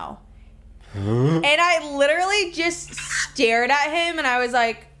now? And I literally just stared at him, and I was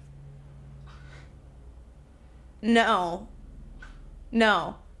like, no.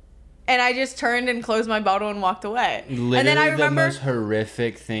 And I just turned and closed my bottle and walked away. Literally and then I remember the most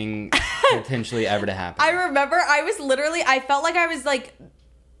horrific thing potentially ever to happen. I remember I felt like I was like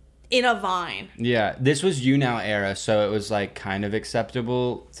in a vine. Yeah, this was You Now era, so it was like kind of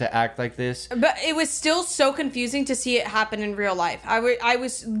acceptable to act like this. But it was still so confusing to see it happen in real life. I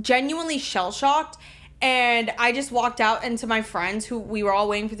was genuinely shell-shocked. And I just walked out into my friends who we were all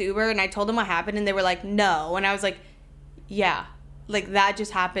waiting for the Uber, and I told them what happened, and they were like, no. And I was like, yeah, like that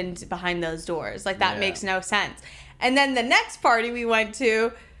just happened behind those doors. Like that makes no sense. And then the next party we went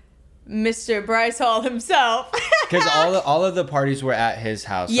to, Mr. Bryce Hall himself. Because all of the parties were at his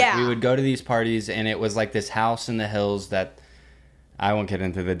house. Like, Yeah. we would go to these parties, and it was like this house in the hills that I won't get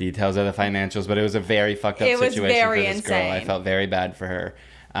into the details of the financials, but it was a very fucked up It was situation very for this girl. I insane. felt very bad for her.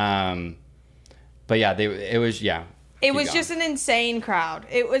 But yeah, it was It was just an insane crowd.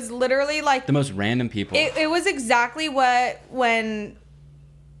 It was literally like the most random people. it was exactly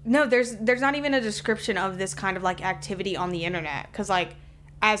there's not even a description of this kind of like activity on the internet, because like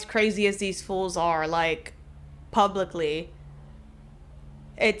as crazy as these fools are like publicly,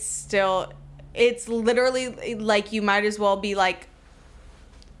 it's literally like you might as well be like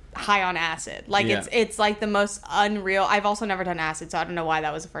high on acid. Like it's like the most unreal. I've also never done acid, so I don't know why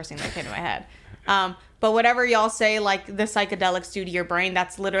that was the first thing that came to my head. But whatever y'all say, like the psychedelics do to your brain,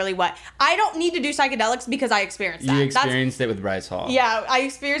 that's literally what. I don't need to do psychedelics because I experienced that. You experienced it with Bryce Hall. Yeah, I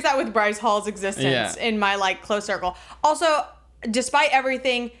experienced that with Bryce Hall's existence in my like close circle. Also, despite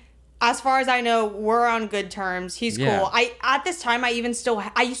everything, as far as I know, we're on good terms. He's Yeah. cool. At this time, I used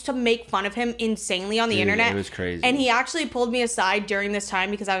to make fun of him insanely on the Dude, internet. it was crazy. And he actually pulled me aside during this time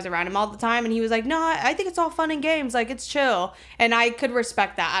because I was around him all the time. And he was like, no, I think it's all fun and games. Like, it's chill. And I could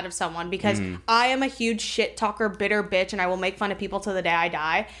respect that out of someone because I am a huge shit talker, bitter bitch. And I will make fun of people till the day I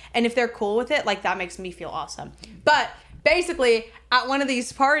die. And if they're cool with it, like, that makes me feel awesome. But basically, at one of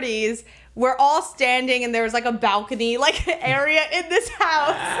these parties, we're all standing and there was like a balcony like area in this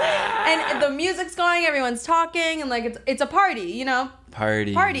house, and the music's going, everyone's talking, and like it's a party, you know,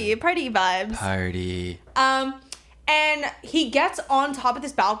 Party vibes. Party. And he gets on top of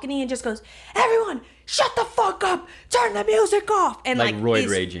this balcony and just goes, everyone, shut the fuck up. Turn the music off. And like roid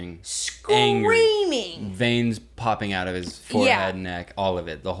raging. Screaming. Angry. Veins popping out of his forehead, neck, all of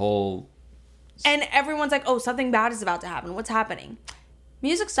it. The whole... And everyone's like, oh, something bad is about to happen. What's happening?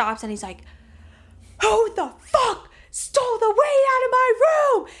 Music stops and he's like, who the fuck stole the weed out of my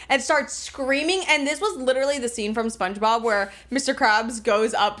room? And starts screaming. And this was literally the scene from SpongeBob where Mr. Krabs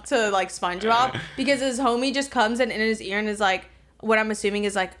goes up to like SpongeBob because his homie just comes in his ear and is like, what I'm assuming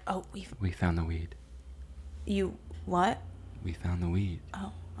is like, oh, we found the weed. You what? We found the weed.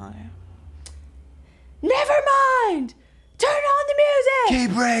 Oh, okay. Never mind. Turn on the music.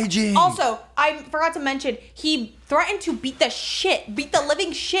 Keep raging. Also, I forgot to mention, he threatened to beat the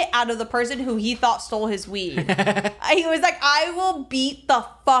living shit out of the person who he thought stole his weed. He was like, I will beat the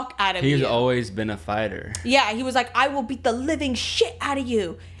fuck out of you. He's always been a fighter. Yeah, he was like, I will beat the living shit out of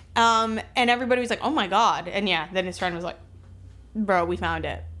you. And everybody was like, oh my God. And yeah, then his friend was like, bro, we found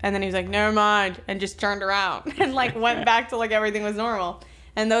it. And then he was like, never mind. And just turned around and like went back to like everything was normal.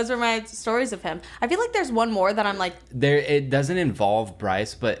 And those were my stories of him. I feel like there's one more that I'm like... It doesn't involve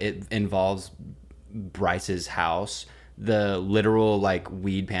Bryce, but it involves Bryce's house. The literal, like,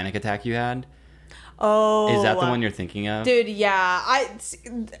 weed panic attack you had. Oh. Is that the one you're thinking of? Dude, yeah.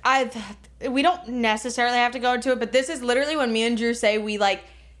 We don't necessarily have to go into it, but this is literally when me and Drew say we, like,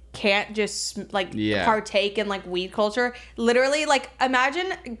 can't just like partake in like weed culture. Literally, like,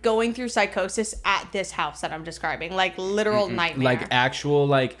 imagine going through psychosis at this house that I'm describing, like literal nightmare, like actual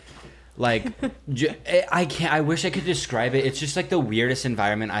like I wish I could describe it. It's just like the weirdest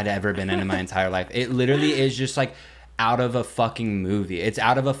environment I'd ever been in my entire life. It literally is just like out of a fucking movie. It's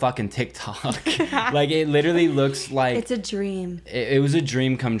out of a fucking TikTok. Like, it literally looks like it's a dream. It was a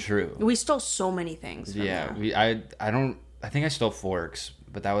dream come true. We stole so many things from there. I think I stole forks,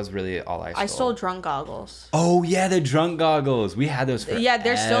 but that was really all I stole. I stole drunk goggles. Oh, yeah, the drunk goggles. We had those forever. Yeah,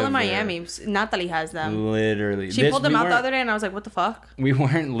 they're still in Miami. Natalie has them. Literally. She pulled them out the other day, and I was like, what the fuck? We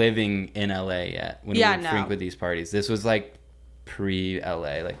weren't living in LA yet when we would freak with these parties. This was like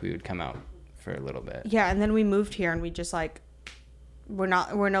pre-LA. Like, we would come out for a little bit. Yeah, and then we moved here, and we just like... We're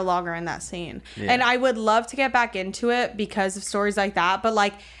no longer in that scene. Yeah. And I would love to get back into it because of stories like that. But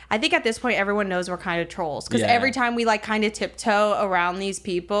like, I think at this point, everyone knows we're kind of trolls. Because every time we like kind of tiptoe around these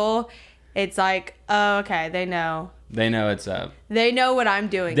people, it's like, oh, okay, they know. They know it's up. They know what I'm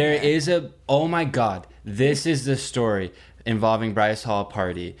doing. There is oh my God, this is the story involving Bryce Hall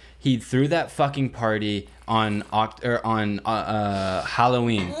party. He threw that fucking party on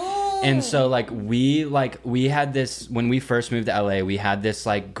Halloween. And so, like, we had this, when we first moved to LA, we had this,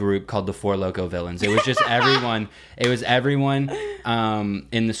 like, group called the Four Loko Villains. It was just everyone,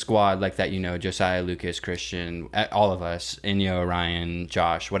 in the squad, like, that, you know, Josiah, Lucas, Christian, all of us, Inyo, Ryan,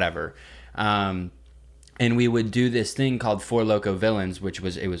 Josh, whatever. And we would do this thing called Four Loko Villains,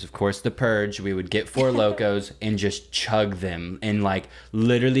 it was, of course, The Purge. We would get four locos and just chug them and, like,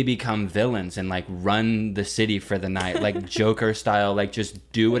 literally become villains and, like, run the city for the night, like, Joker style, like,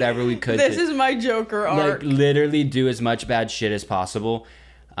 just do whatever we could. This is my Joker arc. Like, literally do as much bad shit as possible.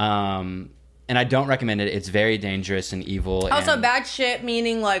 And I don't recommend it. It's very dangerous and evil. Also, bad shit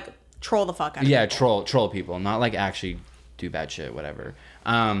meaning, like, troll the fuck out of people. Troll people. Not, like, actually do bad shit, whatever.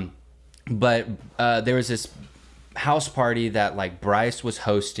 But there was this house party that, like, Bryce was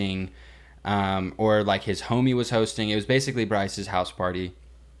hosting, or, like, his homie was hosting. It was basically Bryce's house party.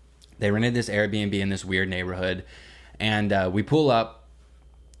 They rented this Airbnb in this weird neighborhood, and we pull up.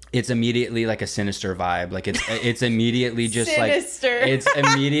 It's immediately, like, a sinister vibe. Like, it's immediately just, sinister. Like... It's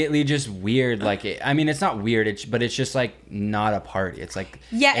immediately just weird. Like, it's not weird, but it's just, like, not a party. It's, like...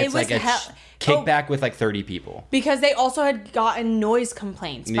 Yeah, it's it was... like kickback with like 30 people. Because they also had gotten noise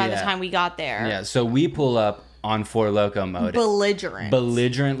complaints by the time we got there. Yeah, so we pull up on Four Loko mode.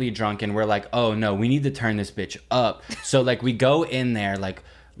 Belligerently drunk, and we're like, oh no, we need to turn this bitch up. So like we go in there like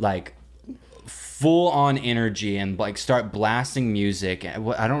full on energy and like start blasting music.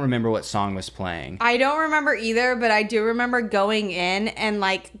 I don't remember what song was playing. I don't remember either, but I do remember going in and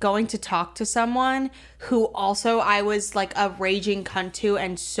like going to talk to someone who also I was like a raging cunt to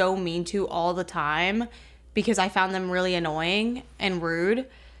and so mean to all the time because I found them really annoying and rude.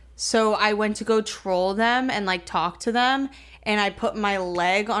 So I went to go troll them and like talk to them, and I put my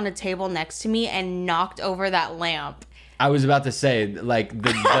leg on a table next to me and knocked over that lamp. I was about to say, like,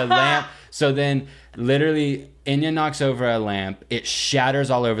 the lamp. So then literally Enya knocks over a lamp, it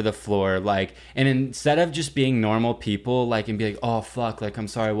shatters all over the floor, like, and instead of just being normal people, like, and be like, oh fuck, like, I'm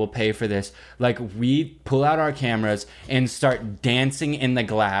sorry, we'll pay for this, like, we pull out our cameras and start dancing in the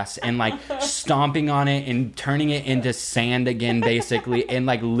glass and like stomping on it and turning it into sand again, basically, and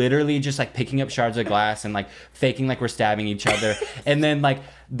like literally just like picking up shards of glass and like faking like we're stabbing each other. And then like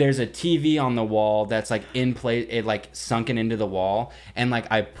there's a TV on the wall that's like in place, it like sunken into the wall, and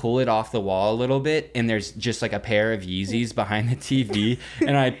like I pull it off the wall a little bit, and there's just like a pair of Yeezys behind the TV,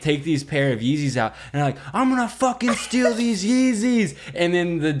 and I take these pair of Yeezys out, and I'm like, I'm gonna fucking steal these Yeezys. And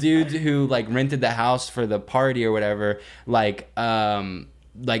then the dude who like rented the house for the party or whatever, like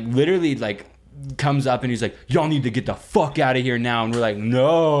literally like comes up and he's like, y'all need to get the fuck out of here now. And we're like,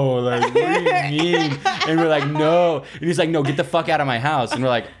 no, like, what do you mean? And we're like, no. And he's like, no, get the fuck out of my house. And we're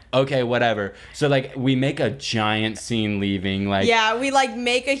like, okay, whatever. So like we make a giant scene leaving, like, yeah, we like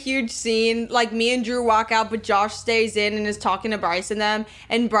make a huge scene, like me and Drew walk out, but Josh stays in and is talking to Bryce and them,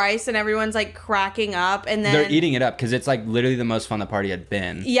 and Bryce and everyone's like cracking up, and then they're eating it up because it's like literally the most fun the party had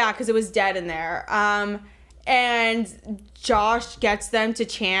been. Yeah, because it was dead in there. And Josh gets them to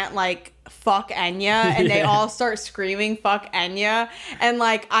chant like fuck Enya, and they all start screaming fuck Enya, and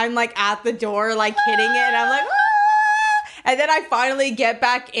like I'm like at the door like hitting it, and I'm like, ah! And then I finally get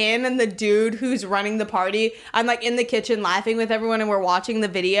back in, and the dude who's running the party, I'm like in the kitchen laughing with everyone, and we're watching the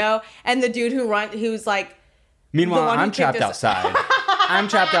video, and the dude who's like, meanwhile I'm trapped outside. I'm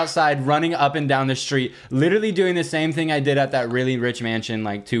trapped outside running up and down the street, literally doing the same thing I did at that really rich mansion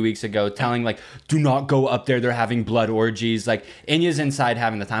like 2 weeks ago, telling like, do not go up there, they're having blood orgies. Like, Enya's inside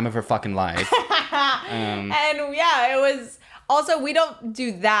having the time of her fucking life. And yeah, it was also, we don't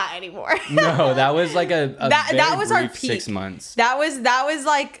do that anymore. No, that was like a that was our brief peak. 6 months. That was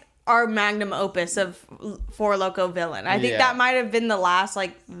like our magnum opus of Four Loko villain. I think that might have been the last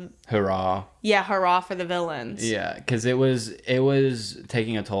like hurrah. Yeah, hurrah for the villains. Yeah, because it was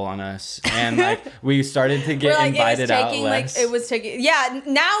taking a toll on us, and like we started to get invited out less. Yeah,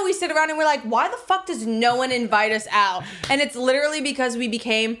 now we sit around and we're like, why the fuck does no one invite us out? And it's literally because we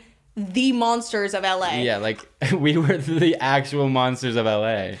became the monsters of LA. Yeah, like we were the actual monsters of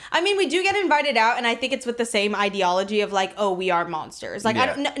LA. I mean, we do get invited out, and I think it's with the same ideology of like, oh, we are monsters.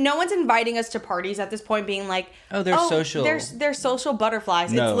 Like, no one's inviting us to parties at this point being like, oh, they're social. They're social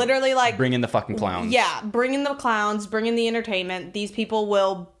butterflies. No, it's literally like, bring in the fucking clowns. Yeah, bring in the clowns, bring in the entertainment. These people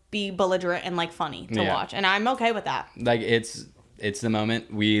will be belligerent and like funny to watch, and I'm okay with that. Like it's the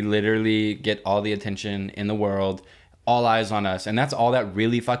moment. We literally get all the attention in the world. All eyes on us, and that's all that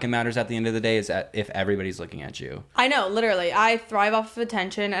really fucking matters at the end of the day, is that if everybody's looking at you. I know, literally, I thrive off of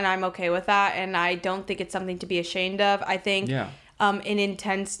attention, and I'm okay with that, and I don't think it's something to be ashamed of. I think an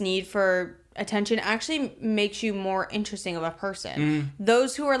intense need for attention actually makes you more interesting of a person.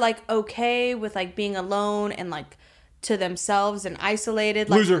 Those who are like okay with like being alone and like to themselves and isolated,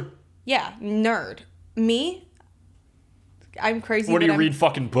 like, loser. Yeah, nerd. Me, I'm crazy. What do you read?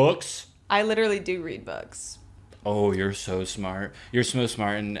 Fucking books? I literally do read books. Oh, you're so smart. You're so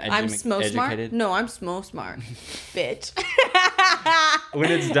smart and I'm educated. Smart? No, I'm smart. Bitch.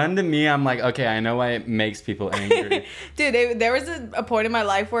 When it's done to me, I'm like, okay, I know why it makes people angry. Dude, there was a point in my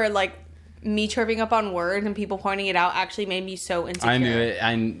life where like me tripping up on words and people pointing it out actually made me so insecure. I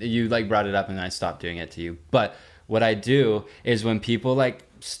knew it. You like brought it up and I stopped doing it to you. But what I do is when people like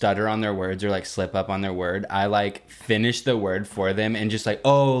stutter on their words or like slip up on their word, I like finish the word for them and just like,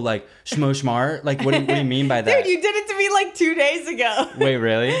 oh, like schmo smart, like what do you mean by that? Dude, you did it to me like 2 days ago. Wait,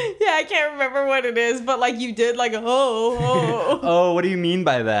 really? Yeah, I can't remember what it is, but like you did like oh, what do you mean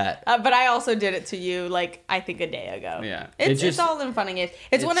by that? But I also did it to you like I think a day ago. Yeah, it's all in fun and games.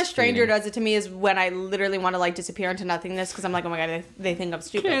 It's when a stranger does it to me is when I literally want to like disappear into nothingness because I'm like, oh my god, they think I'm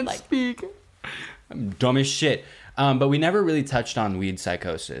stupid. Can't like speak. I'm dumb as shit. But we never really touched on weed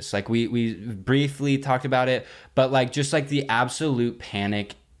psychosis. Like we briefly talked about it, but like just like the absolute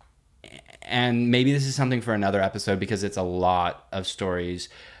panic, and maybe this is something for another episode because it's a lot of stories,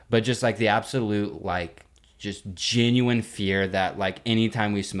 but just like the absolute like just genuine fear that like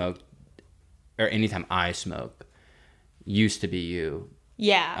anytime we smoked or anytime I smoke used to be you.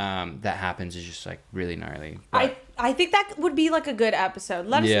 Yeah. That happens is just like really gnarly. But I think that would be like a good episode.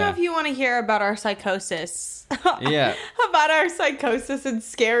 Let us know if you want to hear about our psychosis. Yeah. About our psychosis and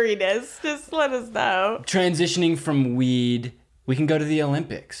scariness. Just let us know. Transitioning from weed, we can go to the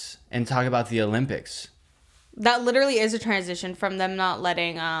Olympics and talk about the Olympics. That literally is a transition from them not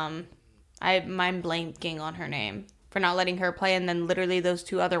letting I'm blanking on her name. For not letting her play, and then literally those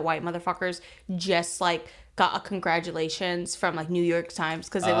two other white motherfuckers just like got a congratulations from like New York Times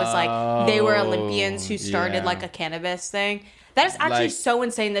because it was like they were Olympians who started like a cannabis thing. That is actually so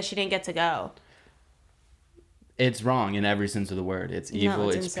insane that she didn't get to go. It's wrong in every sense of the word. It's evil.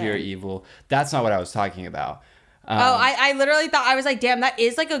 it's It's pure insane. evil. That's not what I was talking about. I literally thought, I was like, damn, that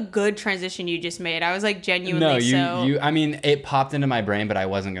is like a good transition you just made. I was like genuinely I mean, it popped into my brain, but I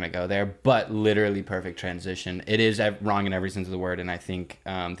wasn't going to go there. But literally perfect transition. It is wrong in every sense of the word, and I think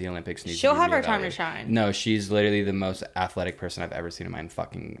the Olympics need She'll to be have her time to reevaluated. shine. No, she's literally the most athletic person I've ever seen in my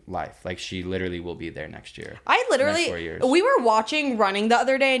fucking life. Like, she literally will be there next year. I literally, Next 4 years. we were watching running the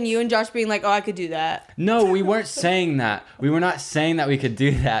other day and you and Josh being like, oh, I could do that. No, we weren't saying that. We were not saying that we could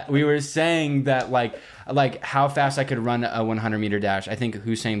do that. We were saying that, like how fast I could run a 100-meter dash. I think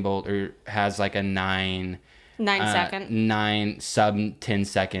Usain Bolt has like a 9 sub 10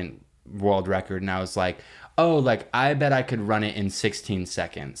 second world record, and I was like, oh, like I bet I could run it in 16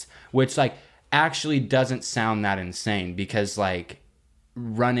 seconds, which like actually doesn't sound that insane, because like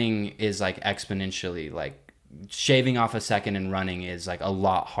running is like exponentially, like shaving off a second and running is like a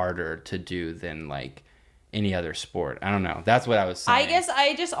lot harder to do than like any other sport. I don't know. That's what I was saying. I guess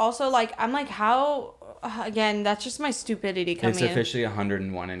I just also like, I'm like, how, again, that's just my stupidity coming It's in. officially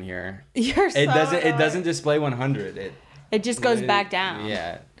 101 in here. You're so It annoying. doesn't display 100. It just goes back down.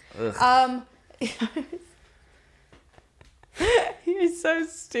 Yeah. Ugh. You're so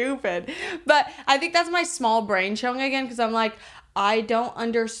stupid. But I think that's my small brain showing again, because I'm like, I don't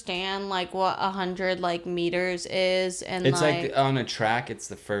understand like what 100 like meters is, and It's like on a track, it's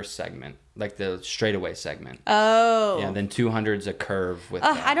the first segment, like the straightaway segment. oh Yeah, then 200's a curve with.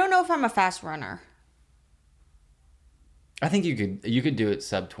 I don't know if I'm a fast runner. I think you could do it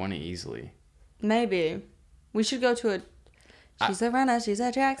sub 20 easily. Maybe we should go to a. She's a runner. She's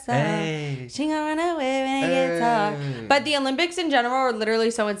a track star. Hey. She gonna run away when it gets hard. But the Olympics in general are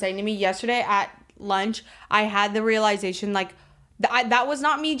literally so insane to me. Yesterday at lunch, I had the realization, like, that was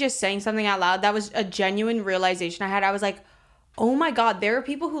not me just saying something out loud. That was a genuine realization I had. I was like, oh my God, there are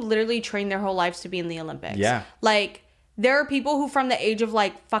people who literally train their whole lives to be in the Olympics. Yeah. Like, there are people who from the age of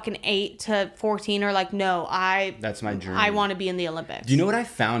like fucking 8 to 14 are like, no, That's my dream. I want to be in the Olympics. Do you know what I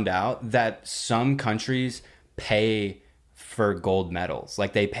found out? That some countries pay for gold medals.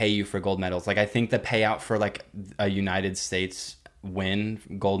 Like, they pay you for gold medals. Like, I think the payout for like a United States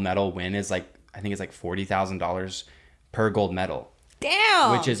gold medal win is like, I think it's like $40,000 per gold medal.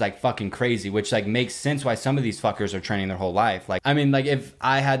 Damn. Which is like fucking crazy, which like makes sense why some of these fuckers are training their whole life. Like, I mean, like if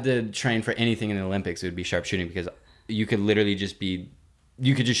I had to train for anything in the Olympics, it would be sharpshooting, because you could literally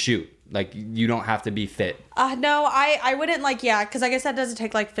you could just shoot. Like, you don't have to be fit. No, I wouldn't like, yeah, because I guess that doesn't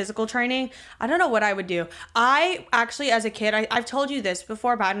take like physical training. I don't know what I would do. I actually, as a kid, I've told you this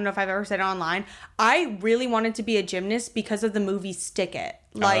before, but I don't know if I've ever said it online. I really wanted to be a gymnast because of the movie Stick It.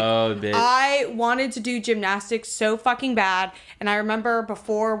 Like, Oh, bitch. I wanted to do gymnastics so fucking bad. And I remember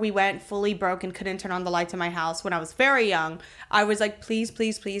before we went fully broke and couldn't turn on the lights in my house when I was very young, I was like, please,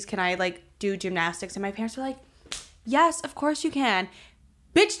 please, please, can I like do gymnastics? And my parents were like, yes, of course you can.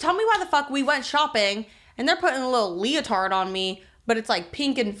 Bitch, tell me why the fuck we went shopping and they're putting a little leotard on me, but it's like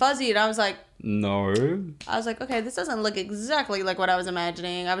pink and fuzzy. And I was like, okay, this doesn't look exactly like what I was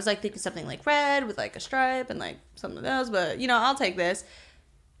imagining. I was like thinking something like red with like a stripe and like something else, but you know, I'll take this.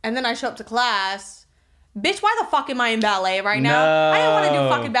 And then I show up to class. Bitch, why the fuck am I in ballet right now? No. I didn't want to do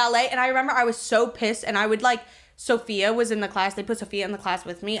fucking ballet. And I remember I was so pissed, and I would like, Sophia was in the class. They put Sophia in the class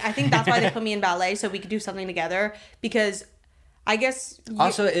with me. I think that's why they put me in ballet, so we could do something together, because I guess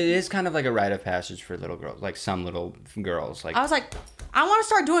Also, it is kind of like a rite of passage for little girls, like some little girls. Like, I was like, I want to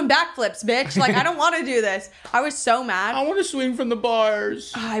start doing backflips, bitch. Like, I don't want to do this. I was so mad. I want to swing from the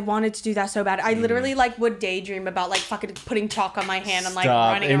bars. I wanted to do that so bad. I literally like would daydream about like fucking putting chalk on my hand and like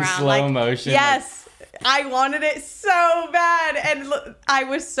Stop. running In around slow like motion, Yes. I wanted it so bad, and I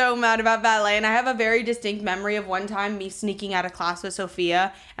was so mad about ballet. And I have a very distinct memory of one time me sneaking out of class with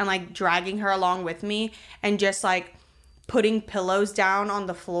Sophia and like dragging her along with me and just like putting pillows down on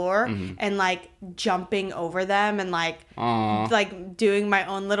the floor and like jumping over them and like like doing my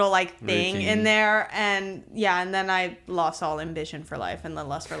own little like thing Routine. in there. And yeah, and then I lost all ambition for life and the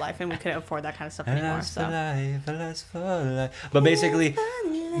lust for life, and we couldn't afford that kind of stuff anymore. So But basically,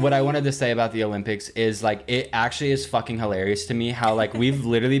 what I wanted to say about the Olympics is like, it actually is fucking hilarious to me how like we've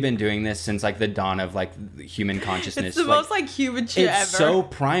literally been doing this since like the dawn of like human consciousness. it's the most like human shit ever. It's so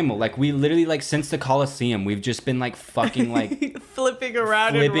primal. Like, we literally, like, since the Colosseum, we've just been like fucking like flipping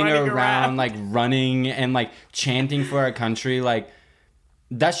around flipping and running around, like running and like chanting for our country. Like,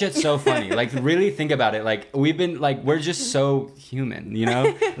 that shit's so funny. Like, really think about it. Like, we've been like, we're just so human, you know?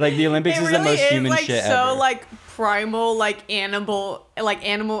 Like, the Olympics It is really the most human like shit so ever. like primal, like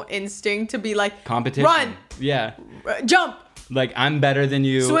animal instinct to be like Competition. run, Yeah. jump. Like, I'm better than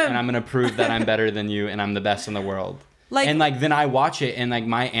you, Swim. and I'm gonna prove that I'm better than you, and I'm the best in the world. And like then I watch it and like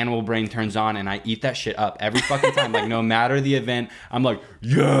my animal brain turns on and I eat that shit up every fucking time. Like no matter the event, I'm like,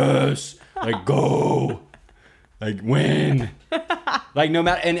 yes, like go, like win, like no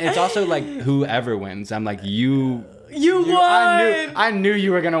matter. And it's also like whoever wins, I'm like you won. I knew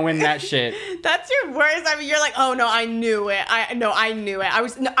you were gonna win that shit. That's your worst. I mean, you're like, oh no, I knew it. I knew it.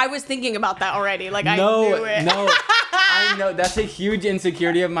 I was thinking about that already. Like I knew it. No. I know that's a huge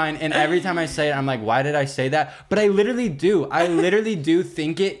insecurity of mine, and every time I say it, I'm like, why did I say that? But I literally do. I literally do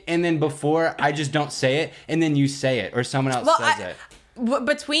think it, and then before I just don't say it, and then you say it, or someone else says it.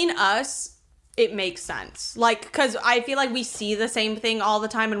 Between us, it makes sense. Like, because I feel like we see the same thing all the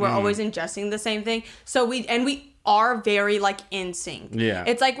time, and we're always ingesting the same thing. So we are very like in sync. Yeah.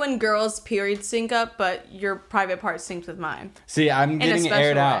 It's like when girls' periods sync up, but your private part syncs with mine. See, I'm getting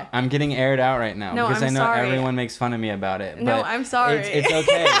aired way. out. I'm getting aired out right now because I know sorry. everyone makes fun of me about it. But No, I'm sorry. It's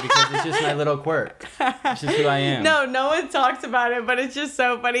okay because it's just my little quirk. It's just who I am. No one talks about it, but it's just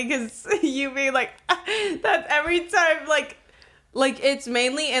so funny because you being like, that's every time, like it's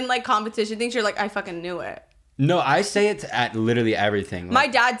mainly in like competition things. You're like, I fucking knew it. No, I say it at literally everything. Like, my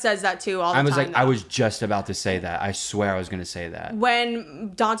dad says that too all the time. I was like, though. I was just about to say that. I swear I was going to say that.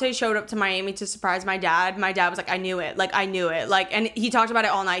 When Dante showed up to Miami to surprise my dad was like, I knew it. Like, I knew it. Like, and he talked about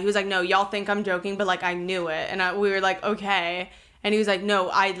it all night. He was like, no, y'all think I'm joking, but like, I knew it. And we were like, okay. And he was like, no,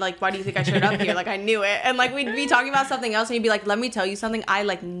 why do you think I showed up here? Like, I knew it. And like, we'd be talking about something else and he'd be like, let me tell you something. I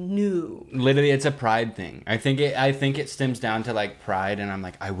like knew. Literally, it's a pride thing. I think it stems down to like pride. And I'm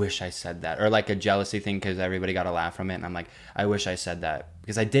like, I wish I said that. Or like a jealousy thing because everybody got a laugh from it. And I'm like, I wish I said that.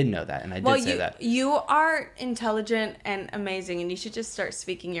 Because I did know that. And I did say that. You are intelligent and amazing. And you should just start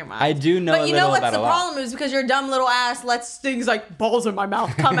speaking your mind. I do know a little about a lot. But you know what's the problem is because your dumb little ass lets things like balls in my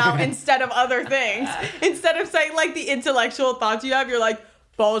mouth come out instead of other things. Instead of saying like the intellectual thoughts you have, you're like,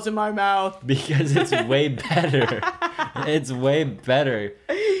 balls in my mouth. Because it's way better. It's way better.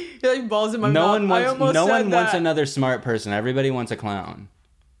 You're like, balls in my mouth. No one wants another smart person. Everybody wants a clown.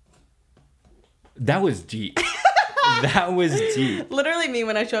 That was deep. That was deep. Literally me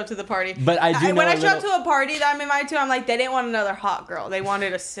when I show up to the party. But I do know when I show up to a party that I'm invited to, I'm like, they didn't want another hot girl. They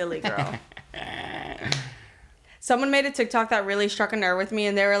wanted a silly girl. Someone made a TikTok that really struck a nerve with me,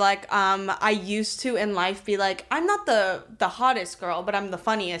 and they were like, I used to in life be like, I'm not the hottest girl, but I'm the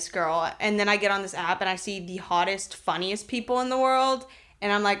funniest girl. And then I get on this app and I see the hottest, funniest people in the world,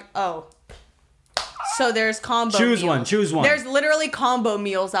 and I'm like, oh. So there's combo Choose meals. one. There's literally combo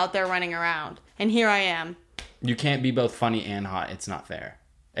meals out there running around. And here I am. You can't be both funny and hot. It's not fair.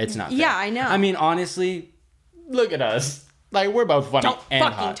 It's not fair. Yeah, I know. I mean, honestly, look at us. Like, we're both funny and hot.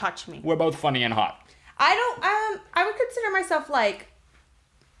 Don't fucking touch me. We're both funny and hot. I would consider myself like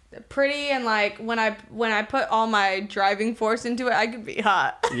pretty, and like when I put all my driving force into it, I could be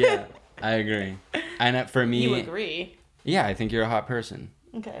hot. Yeah, I agree. And for me, you agree? Yeah, I think you're a hot person.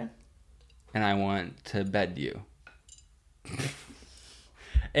 Okay. And I want to bed you.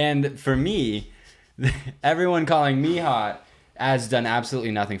 And for me, everyone calling me hot has done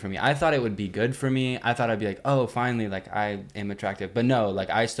absolutely nothing for me. I thought it would be good for me. I thought I'd be like, oh, finally, like I am attractive. But no, like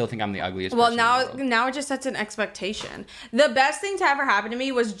I still think I'm the ugliest person in the world. Now it just sets an expectation. The best thing to ever happen to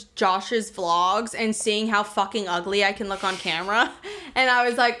me was Josh's vlogs and seeing how fucking ugly I can look on camera. And I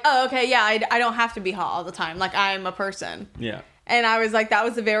was like, oh, okay, yeah, I don't have to be hot all the time. Like I'm a person. Yeah. And I was like, that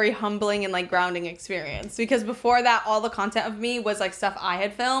was a very humbling and like grounding experience. Because before that, all the content of me was like stuff I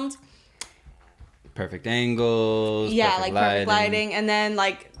had filmed. Perfect angles. Yeah, perfect lighting. And then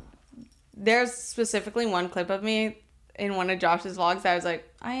like there's specifically one clip of me in one of Josh's vlogs that I was like,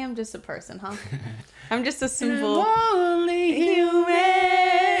 I am just a person, huh? I'm just a simple lonely human.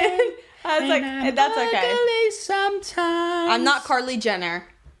 I was like, that's okay. Sometimes. I'm not Kylie Jenner.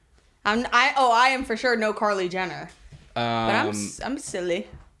 I am for sure no Kylie Jenner. But I'm silly.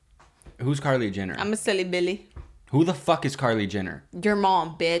 Who's Kylie Jenner? I'm a silly Billy. Who the fuck is Kylie Jenner? Your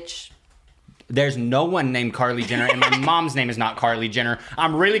mom, bitch. There's no one named Kylie Jenner, and my mom's name is not Kylie Jenner.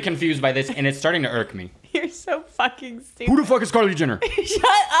 I'm really confused by this, and it's starting to irk me. You're so fucking stupid. Who the fuck is Kylie Jenner? Shut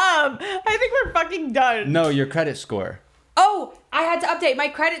up. I think we're fucking done. No, your credit score. Oh, I had to update. My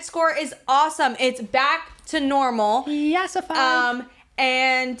credit score is awesome. It's back to normal. Yes,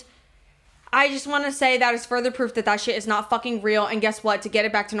 and I just want to say that is further proof that shit is not fucking real. And guess what? To get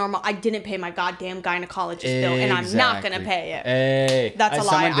it back to normal, I didn't pay my goddamn gynecologist bill, and I'm not gonna pay it. Hey, that's a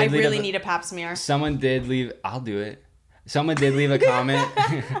lie. I really need a pap smear. Someone did leave. I'll do it. Someone did leave a comment.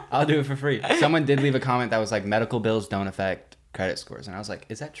 I'll do it for free. Someone did leave a comment that was like, medical bills don't affect credit scores, and I was like,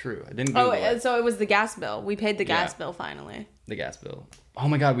 is that true? I didn't Google it. So it was the gas bill. We paid the gas bill finally. The gas bill. Oh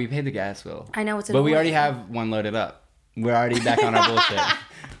my god, we paid the gas bill. I know it's annoying. But we already have one loaded up. We're already back on our bullshit.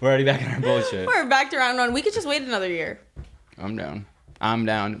 We're already back in our bullshit. We're back to round one. We could just wait another year. I'm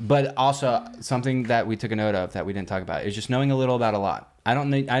down. But also something that we took a note of that we didn't talk about is just knowing a little about a lot. I don't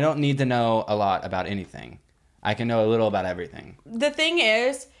need to know a lot about anything. I can know a little about everything. The thing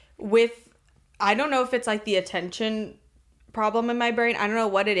is, I don't know if it's like the attention problem in my brain. I don't know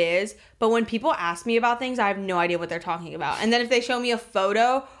what it is, but when people ask me about things, I have no idea what they're talking about. And then if they show me a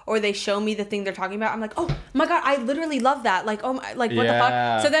photo or they show me the thing they're talking about, I'm like, oh my God, I literally love that. Like, oh my, like what the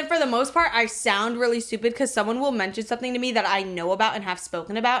fuck? So then for the most part, I sound really stupid because someone will mention something to me that I know about and have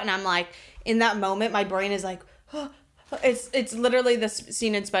spoken about. And I'm like, in that moment, my brain is like, oh. It's literally the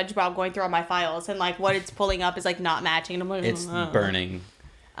scene in SpongeBob going through all my files and like what it's pulling up is like not matching. And I'm like, it's burning.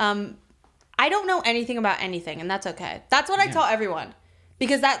 I don't know anything about anything, and that's okay. That's what I tell everyone,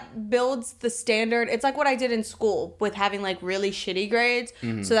 because that builds the standard. It's like what I did in school with having like really shitty grades,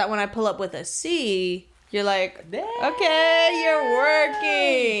 so that when I pull up with a C, you're like, okay, you're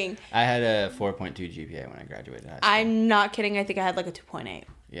working. I had a 4.2 GPA when I graduated high school. I'm not kidding. I think I had like a 2.8.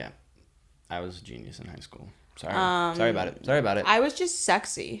 Yeah, I was a genius in high school. Sorry about it. I was just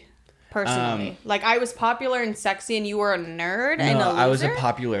sexy. Personally, like I was popular and sexy, and you were a nerd and a loser. I was a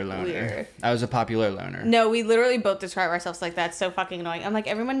popular loner. Weird. I was a popular loner. No, we literally both describe ourselves like that. It's so fucking annoying. I'm like,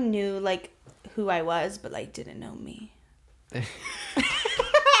 everyone knew like who I was, but like didn't know me.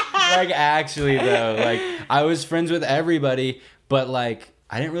 Like actually though, like I was friends with everybody, but like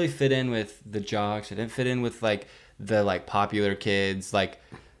I didn't really fit in with the jocks. I didn't fit in with like the like popular kids. Like.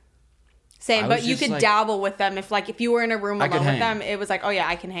 Same, but you could like, dabble with them if you were in a room alone with them. It was like, oh yeah,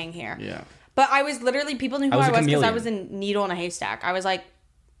 I can hang here. Yeah. But I was literally, people knew who I was because I was a needle in a haystack. I was like,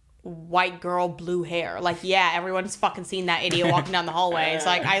 white girl, blue hair. Like, yeah, everyone's fucking seen that idiot walking down the hallway. It's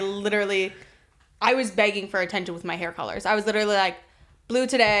like, I was begging for attention with my hair colors. I was literally like, blue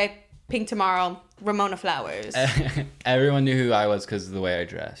today, pink tomorrow, Ramona Flowers. Everyone knew who I was because of the way I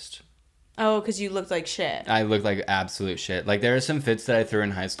dressed. Oh, because you looked like shit. I looked like absolute shit. Like, there are some fits that I threw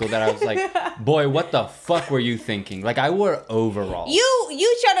in high school that I was like, boy, what the fuck were you thinking? Like, I wore overalls.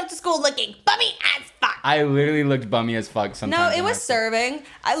 You showed up to school looking bummy as fuck. I literally looked bummy as fuck sometimes. No, it was serving.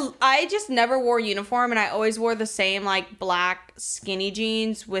 I just never wore uniform, and I always wore the same, like, black skinny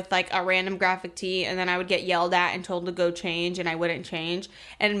jeans with, like, a random graphic tee, and then I would get yelled at and told to go change, and I wouldn't change.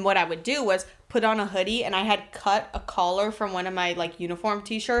 And what I would do was put on a hoodie, and I had cut a collar from one of my like uniform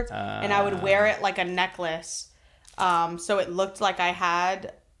t-shirts, and I would wear it like a necklace, so it looked like I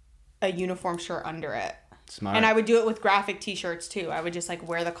had a uniform shirt under it. Smart. And I would do it with graphic t-shirts too. I would just like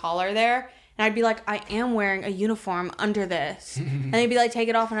wear the collar there, and I'd be like, I am wearing a uniform under this, and they'd be like, take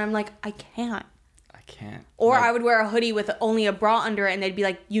it off, and I'm like, I can't. Or I would wear a hoodie with only a bra under it, and they'd be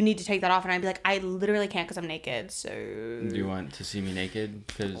like, you need to take that off. And I'd be like, I literally can't because I'm naked. So do you want to see me naked?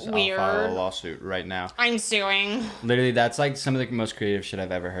 Because I'll Weird. file a lawsuit right now. I'm suing. Literally, that's like some of the most creative shit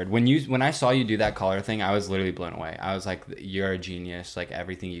I've ever heard. When I saw you do that collar thing, I was literally blown away. I was like, you're a genius. Like,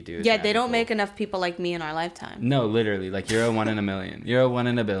 everything you do is Yeah, they don't make enough people like me in our lifetime. No, literally. Like, you're a 1 in a million. You're a 1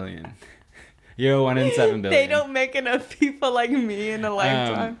 in a billion. You're a 1 in 7 billion. They don't make enough people like me in a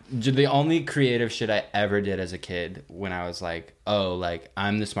lifetime. The only creative shit I ever did as a kid when I was like, oh, like,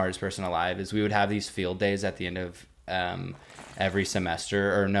 I'm the smartest person alive, is we would have these field days at the end of every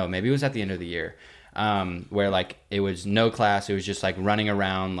semester. Or no, maybe it was at the end of the year. Where, like, it was no class. It was just, like, running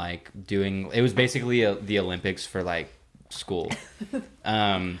around, like, it was basically the Olympics for, like, school.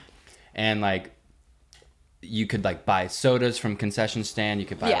 And, like, you could like buy sodas from concession stand, you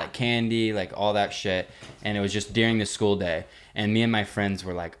could buy like candy, like all that shit, and it was just during the school day. And me and my friends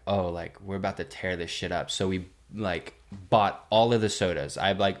were like, oh, like we're about to tear this shit up. So we like bought all of the sodas.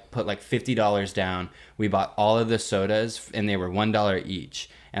 I like put like $50 down. We bought all of the sodas, and they were $1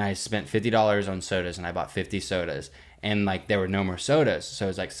 each, and I spent $50 on sodas, and I bought 50 sodas. And like there were no more sodas, so it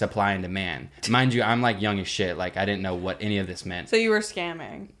was like supply and demand. Mind you, I'm like young as shit, like I didn't know what any of this meant. So you were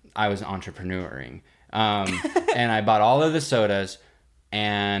scamming. I was entrepreneuring. And I bought all of the sodas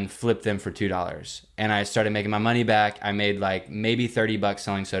and flipped them for $2. And I started making my money back. I made like maybe $30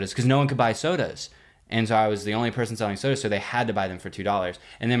 selling sodas because no one could buy sodas. And so I was the only person selling sodas, so they had to buy them for $2.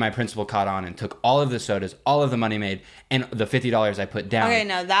 And then my principal caught on and took all of the sodas, all of the money made, and the $50 I put down. Okay,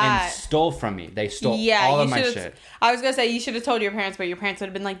 now that... And stole from me. They stole all of my shit. I was going to say, you should have told your parents, but your parents would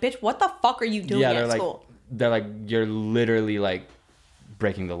have been like, bitch, what the fuck are you doing at school? They're like, you're literally like...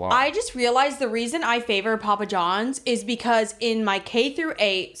 breaking the law. I just realized the reason I favor Papa John's is because in my K through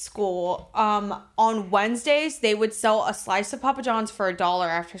 8 school, on Wednesdays they would sell a slice of Papa John's for $1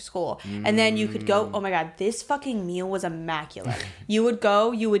 after school, and then you could go. Oh my god, this fucking meal was immaculate. You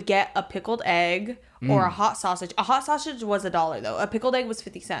would get a pickled egg or a hot sausage. A hot sausage was $1 though. A pickled egg was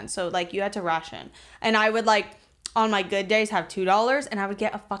 50 cents, so like you had to ration. And I would like on my good days have $2, and I would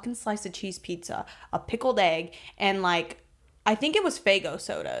get a fucking slice of cheese pizza, a pickled egg, and like I think it was Faygo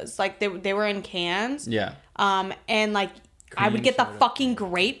sodas. Like they were in cans. Yeah. And like I would get the fucking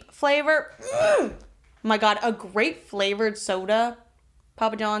grape flavor. Oh my god, a grape flavored soda,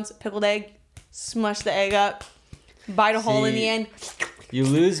 Papa John's, pickled egg, smush the egg up, bite a hole in the end. You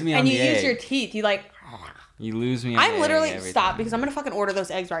lose me on the egg. And you use your teeth. You like... You lose me on I'm the literally... egg every Stop, time. because I'm going to fucking order those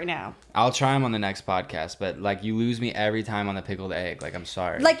eggs right now. I'll try them on the next podcast, but like you lose me every time on the pickled egg. Like, I'm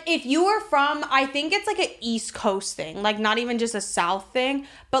sorry. Like, if you were from... I think it's like an East Coast thing. Like, not even just a South thing.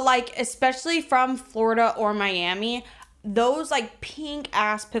 But like, especially from Florida or Miami... Those like pink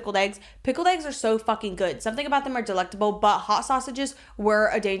ass pickled eggs are so fucking good. Something about them are delectable, but hot sausages were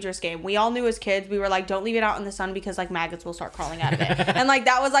a dangerous game. We all knew as kids, we were like, don't leave it out in the sun because like maggots will start crawling out of it. And like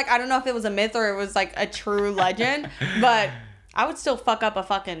that was like, I don't know if it was a myth or it was like a true legend, but I would still fuck up a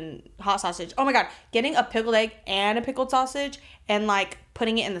fucking hot sausage. Oh my god, getting a pickled egg and a pickled sausage and like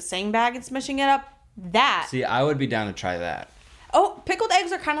putting it in the same bag and smishing it up, that. See, I would be down to try that. Oh, pickled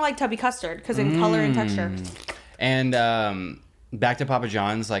eggs are kind of like tubby custard because in color and texture. And back to Papa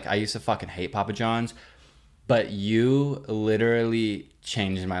John's, like I used to fucking hate Papa John's, but you literally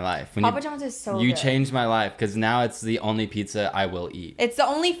changed my life. Papa John's is so You good. changed my life because now it's the only pizza I will eat. It's the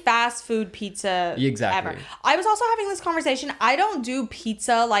only fast food pizza Exactly. ever. I was also having this conversation. I don't do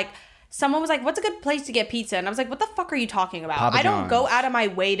pizza like... Someone was like, what's a good place to get pizza? And I was like, what the fuck are you talking about? Papa I don't go John's. out of my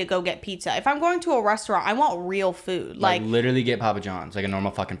way to go get pizza. If I'm going to a restaurant, I want real food. Like literally get Papa John's, like a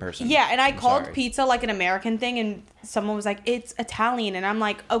normal fucking person. Yeah, and I called sorry. pizza like an American thing, and someone was like, it's Italian. And I'm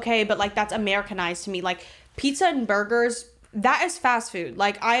like, okay, but like that's Americanized to me. Like pizza and burgers, that is fast food.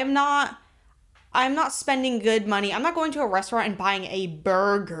 Like I'm not spending good money. I'm not going to a restaurant and buying a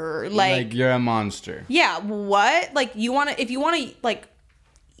burger. Like you're a monster. Yeah, what? Like if you want to like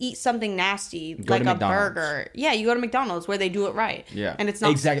eat something nasty like a McDonald's. burger. Yeah, you go to McDonald's where they do it right. Yeah. And it's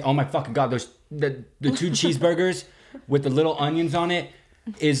not exactly. Oh my fucking god, there's the 2 cheeseburgers with the little onions on it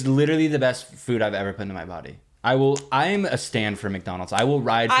is literally the best food I've ever put into my body. I'm a stand for McDonald's. I will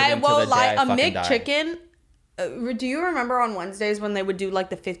ride for them till the day I fucking die. McChicken. Do you remember on Wednesdays when they would do like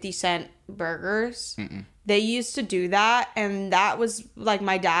the 50-cent burgers? They used to do that, and that was like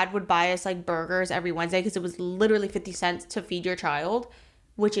my dad would buy us like burgers every Wednesday because it was literally 50 cents to feed your child,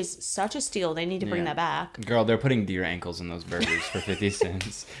 which is such a steal. They need to bring that back. Girl, they're putting deer ankles in those burgers for 50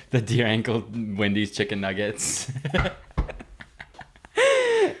 cents. The deer ankle Wendy's chicken nuggets.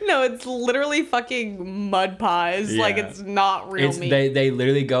 No, it's literally fucking mud pies. Yeah. Like, it's not real meat. They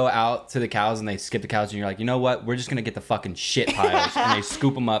literally go out to the cows and they skip the cows and you're like, you know what? We're just going to get the fucking shit piles. And they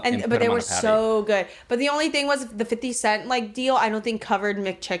scoop them up and put but they them on were a patty. so good. But the only thing was the 50 cent like deal I don't think covered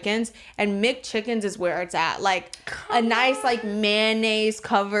McChickens, and McChickens is where it's at. Like a nice like mayonnaise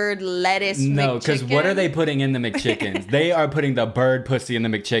covered lettuce No, because what are McChicken. they putting in the McChickens? They are putting the bird pussy in the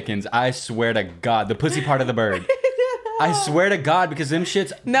McChickens. I swear to God. The pussy part of the bird. I swear to God, because them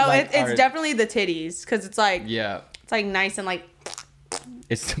shits... No, like, it's definitely the titties, because it's like Yeah. it's like nice and like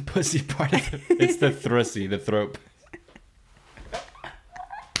It's the pussy part of the... It's the thrusy, the throat.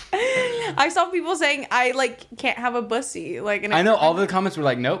 I saw people saying I like can't have a bussy. Like, and I know all the comments were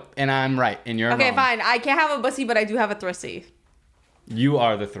like, nope, and I'm right, and you're Okay, wrong. fine. I can't have a bussy, but I do have a thrusy. You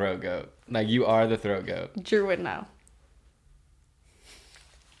are the throat goat. Like, you are the throat goat. Drew would know.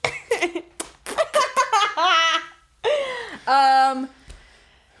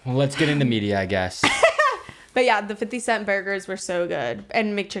 Well, let's get into media, I guess. But yeah, the 50-cent burgers were so good,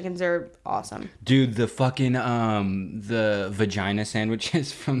 and McChickens are awesome. Dude, the fucking, the vagina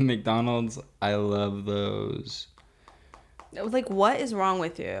sandwiches from McDonald's, I love those. Like, what is wrong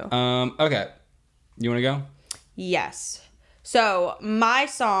with you? Okay. You want to go? Yes. So, my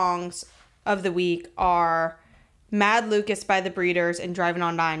songs of the week are Mad Lucas by The Breeders and Driving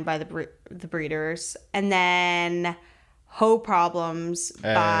on 9 by The Breeders. And then Ho Problems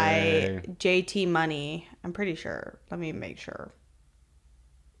by JT Money. I'm pretty sure. Let me make sure.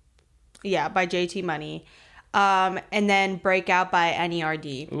 Yeah, by JT Money. And then Breakout by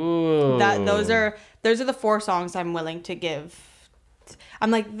NERD. Ooh. Those are the 4 songs I'm willing to give.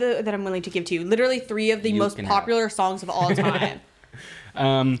 That I'm willing to give to you. Literally 3 of the most popular songs of all time.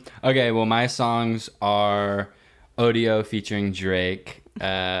 Okay, well, my songs are Odio featuring Drake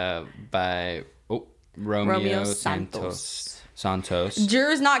by Romeo Santos.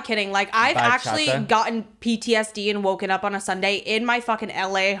 Drew's not kidding. Like, I've actually Bachata. gotten PTSD and woken up on a Sunday in my fucking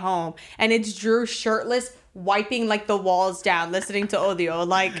LA home, and it's Drew shirtless, wiping like the walls down, listening to Odio.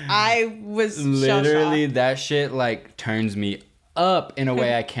 Like, I was Literally, shell-shocked. that shit like turns me up in a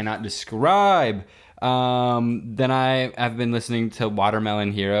way I cannot describe. Then I've been listening to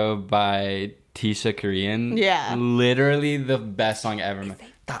Watermelon Hero by Tisha Korean. Yeah. Literally the best song ever.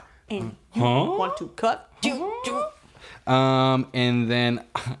 And Huh? want to cut? And then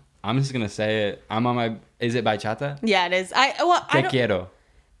I'm just gonna say it. I'm on my. Is it by Chata? Yeah, it is. Te don't. quiero.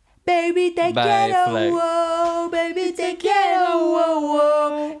 Baby, te By quiero, Flex. whoa. Baby, te quiero, whoa,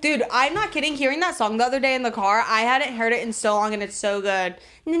 whoa. Dude, I'm not kidding. Hearing that song the other day in the car, I hadn't heard it in so long, and it's so good.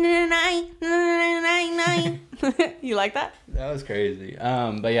 You like that? That was crazy.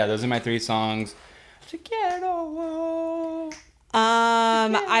 But yeah, those are my 3 songs. Te quiero, whoa.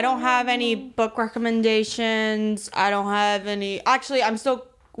 I don't have any book recommendations. I don't have any. Actually, I'm still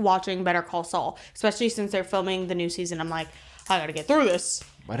watching Better Call Saul, especially since they're filming the new season. I'm like, I gotta get through this.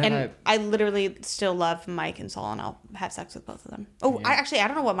 I literally still love Mike and Saul, and I'll have sex with both of them. Oh, yeah. I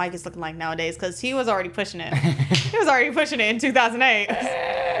don't know what Mike is looking like nowadays because he was already pushing it. He was already pushing it in 2008.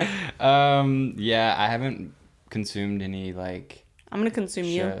 Yeah, I haven't consumed any like. I'm gonna consume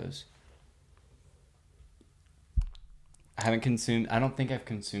shows. I don't think I've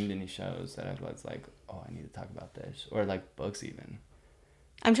consumed any shows that I was like, oh, I need to talk about this, or like books even.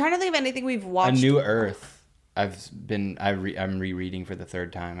 I'm trying to think of anything we've watched. A New Earth. I'm rereading for the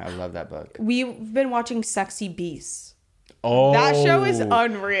 3rd time. I love that book. We've been watching Sexy Beasts. Oh, that show is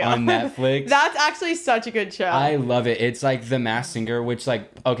unreal. On Netflix. That's actually such a good show. I love it. It's like The Masked Singer, which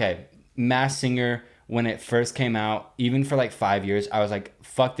Masked Singer, when it first came out, even for like 5 years, I was like,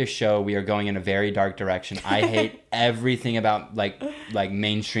 fuck this show. We are going in a very dark direction. I hate everything about like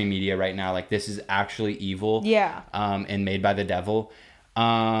mainstream media right now. Like, this is actually evil. Yeah. And made by the devil.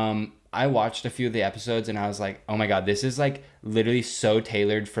 I watched a few of the episodes and I was like, oh my God, this is like literally so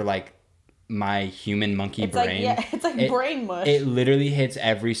tailored for like my human monkey brain. It's like brain mush. It literally hits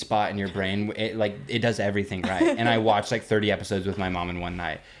every spot in your brain. It does everything right. And I watched like 30 episodes with my mom in one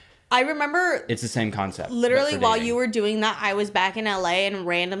night. I remember it's the same concept. Literally while you were doing that, I was back in LA, and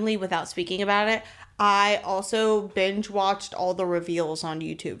randomly, without speaking about it, I also binge watched all the reveals on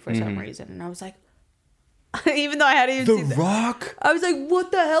YouTube for some reason. And I was like, even though I hadn't even seen The Rock? I was like,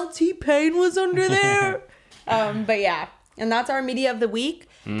 what the hell? T-Pain was under there? But yeah. And that's our media of the week.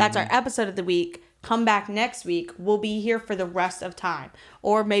 That's our episode of the week. Come back next week. We'll be here for the rest of time.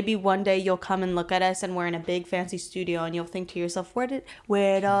 Or maybe one day you'll come and look at us and we're in a big fancy studio and you'll think to yourself,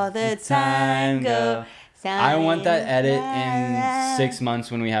 where'd all the time go? I want that edit in 6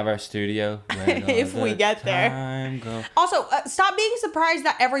 months when we have our studio. If we get there. Also, stop being surprised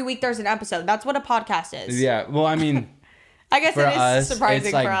that every week there's an episode. That's what a podcast is. Yeah. Well, I mean, I guess it is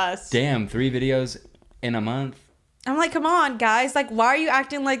surprising like, for us. Damn, 3 videos in a month. I'm like, come on, guys. Like, why are you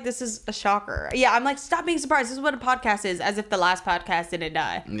acting like this is a shocker? Yeah, I'm like, stop being surprised. This is what a podcast is, as if the last podcast didn't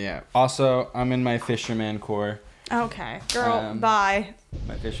die. Yeah. Also, I'm in my fisherman core. Okay. Girl, bye.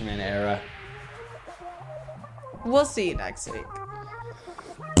 My fisherman era. We'll see you next week.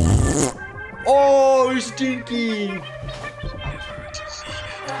 Oh, stinky!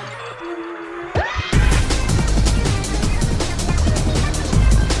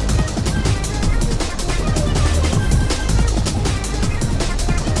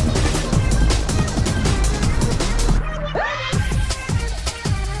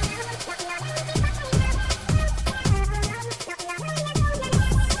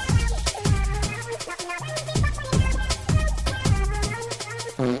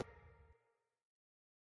 Mm-hmm.